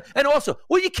is – and also,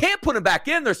 well, you can't put them back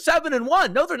in. They're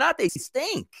 7-1. No, they're not. They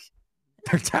stink.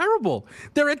 They're terrible.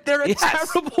 They're a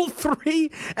terrible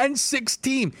 3-6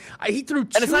 team. He threw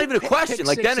 2 and it's not even a question.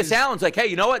 Like, sixes. Dennis Allen's like, hey,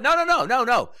 you know what?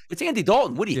 No. It's Andy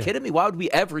Dalton. What are you kidding me? Why would we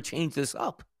ever change this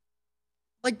up?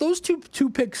 Like, those two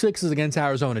pick-6s against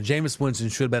Arizona, Jameis Winston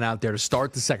should have been out there to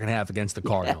start the second half against the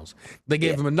Cardinals. They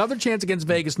gave him another chance against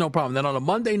Vegas, no problem. Then on a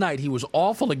Monday night, he was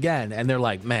awful again, and they're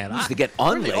like, man, he used to get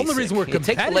unLASIK. The only reason we're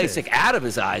competitive. Take the LASIK out of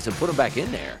his eyes and put him back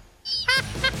in there.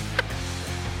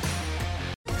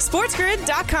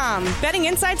 SportsGrid.com. Betting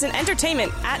insights and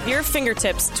entertainment at your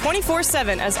fingertips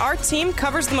 24/7 as our team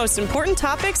covers the most important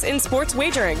topics in sports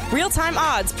wagering. Real-time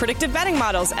odds, predictive betting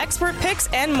models, expert picks,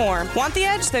 and more. Want the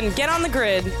edge? Then get on the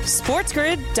grid.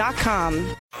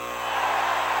 SportsGrid.com.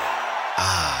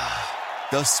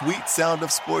 The sweet sound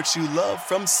of sports you love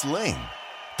from Sling.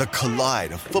 The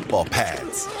collide of football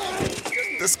pads.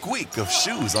 The squeak of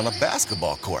shoes on a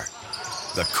basketball court.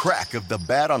 The crack of the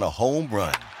bat on a home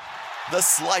run. The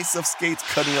slice of skates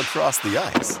cutting across the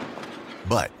ice.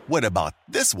 But what about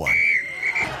this one?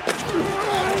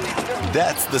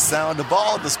 That's the sound of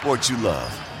all the sports you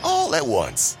love, all at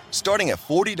once. Starting at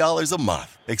 $40 a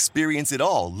month. Experience it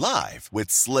all live with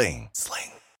Sling.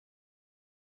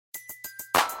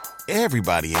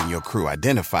 Everybody in your crew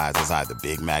identifies as either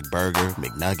Big Mac Burger,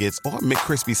 McNuggets, or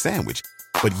McCrispy Sandwich.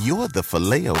 But you're the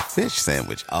Filet-O-Fish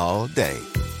Sandwich all day.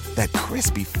 That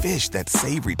crispy fish, that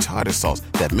savory tartar sauce,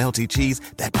 that melty cheese,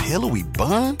 that pillowy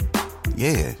bun.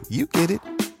 Yeah, you get it.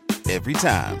 Every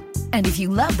time. And if you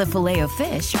love the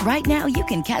Filet-O-Fish, right now you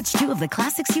can catch 2 of the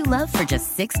classics you love for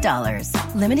just $6.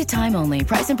 Limited time only.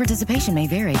 Price and participation may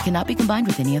vary. Cannot be combined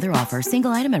with any other offer.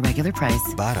 Single item at regular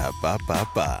price.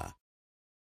 Ba-da-ba-ba-ba.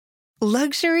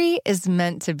 Luxury is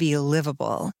meant to be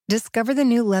livable. Discover the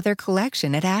new leather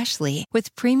collection at Ashley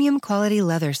with premium quality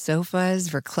leather sofas,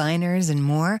 recliners, and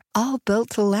more, all built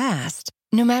to last.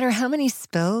 No matter how many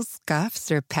spills,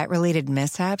 scuffs, or pet-related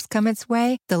mishaps come its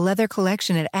way, the leather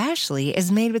collection at Ashley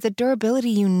is made with the durability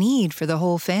you need for the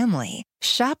whole family.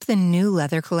 Shop the new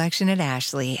leather collection at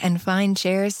Ashley and find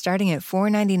chairs starting at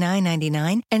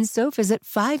 $499.99 and sofas at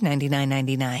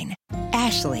 $599.99.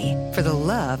 Ashley, for the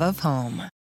love of home.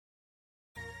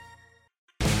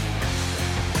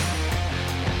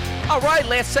 All right,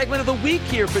 last segment of the week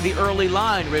here for the early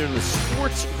line, right on the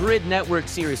Sports Grid Network,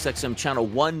 Sirius XM channel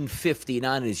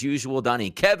 159. As usual, Donnie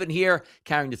and Kevin here,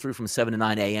 carrying you through from 7 to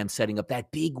 9 a.m., setting up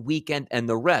that big weekend and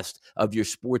the rest of your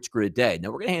Sports Grid day.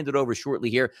 Now, we're going to hand it over shortly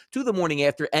here to the morning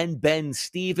after and Ben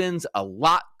Stevens. A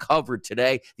lot covered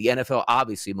today. The NFL,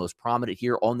 obviously, most prominent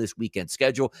here on this weekend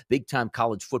schedule. Big-time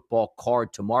college football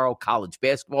card tomorrow, college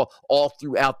basketball all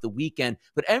throughout the weekend.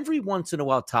 But every once in a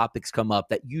while, topics come up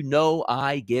that you know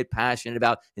I get passionate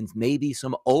about, and maybe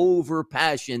some over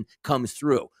passion comes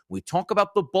through. We talk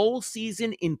about the bowl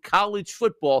season in college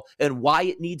football and why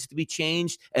it needs to be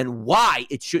changed and why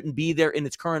it shouldn't be there in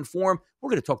its current form.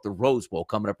 We're going to talk the Rose Bowl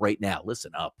coming up right now.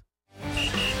 Listen up.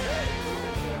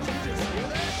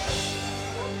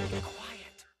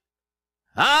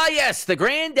 Ah, yes, the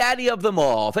granddaddy of them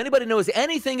all. If anybody knows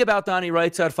anything about Donnie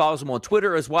Rightside, follows him on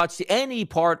Twitter, has watched any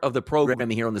part of the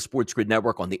programming here on the Sports Grid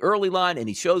Network on the early line,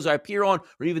 any shows I appear on,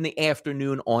 or even the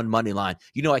afternoon on Moneyline.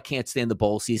 You know I can't stand the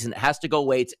bowl season. It has to go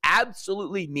away. It's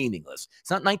absolutely meaningless.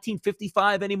 It's not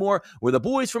 1955 anymore, where the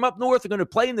boys from up north are going to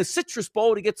play in the Citrus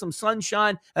Bowl to get some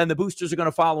sunshine, and the boosters are going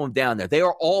to follow them down there. They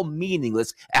are all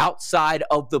meaningless outside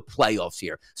of the playoffs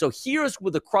here. So here's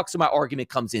where the crux of my argument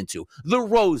comes into. The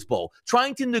Rose Bowl,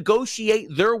 trying to negotiate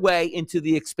their way into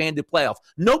the expanded playoff.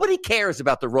 Nobody cares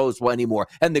about the Rose Bowl anymore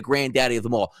and the granddaddy of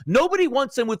them all. Nobody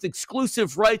wants them with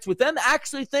exclusive rights, with them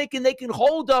actually thinking they can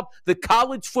hold up the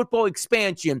college football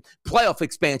expansion, playoff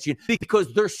expansion,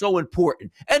 because they're so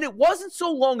important. And it wasn't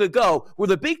so long ago where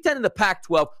the Big Ten and the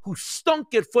Pac-12, who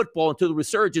stunk at football until the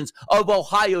resurgence of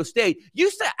Ohio State,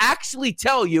 used to actually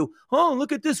tell you, oh,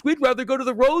 look at this, we'd rather go to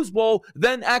the Rose Bowl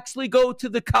than actually go to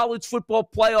the college football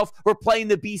playoff or play in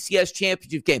the BCS championship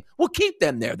game. Well, keep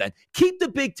them there then. Keep the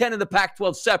Big Ten and the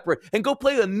Pac-12 separate and go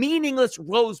play a meaningless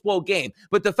Rose Bowl game.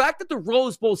 But the fact that the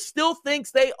Rose Bowl still thinks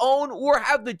they own or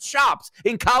have the chops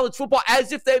in college football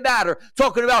as if they matter,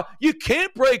 talking about you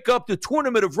can't break up the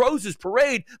Tournament of Roses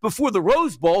parade before the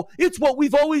Rose Bowl. It's what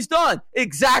we've always done.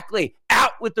 Exactly.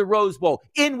 Out with the Rose Bowl.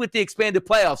 In with the expanded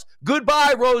playoffs.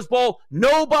 Goodbye, Rose Bowl.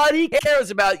 Nobody cares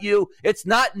about you. It's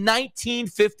not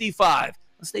 1955.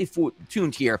 Let's stay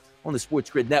tuned here on the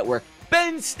Sports Grid Network.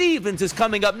 Ben Stevens is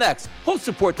coming up next. He'll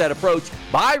support that approach.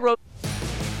 Bye, Rose.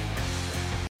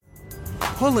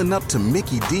 Pulling up to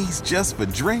Mickey D's just for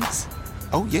drinks?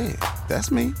 Oh yeah, that's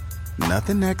me.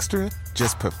 Nothing extra,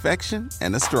 just perfection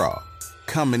and a straw.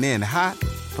 Coming in hot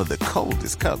for the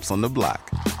coldest cups on the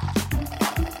block.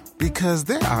 Because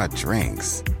there are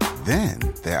drinks. Then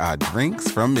there are drinks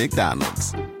from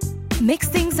McDonald's. Mix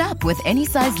things up with any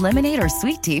size lemonade or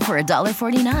sweet tea for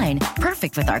 $1.49.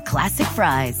 Perfect with our classic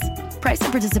fries. Price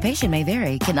and participation may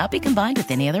vary. Cannot be combined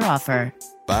with any other offer.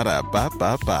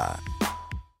 Ba-da-ba-ba-ba.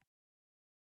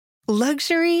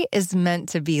 Luxury is meant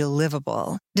to be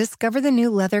livable. Discover the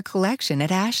new leather collection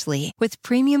at Ashley with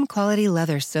premium quality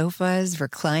leather sofas,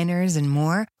 recliners, and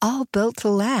more, all built to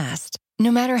last. No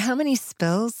matter how many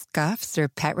spills, scuffs, or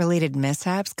pet-related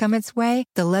mishaps come its way,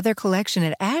 the leather collection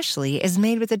at Ashley is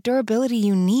made with the durability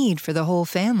you need for the whole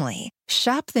family.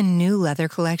 Shop the new leather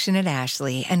collection at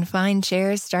Ashley and find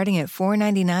chairs starting at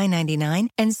 $499.99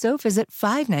 and sofas at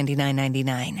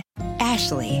 $599.99.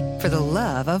 Ashley, for the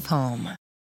love of home.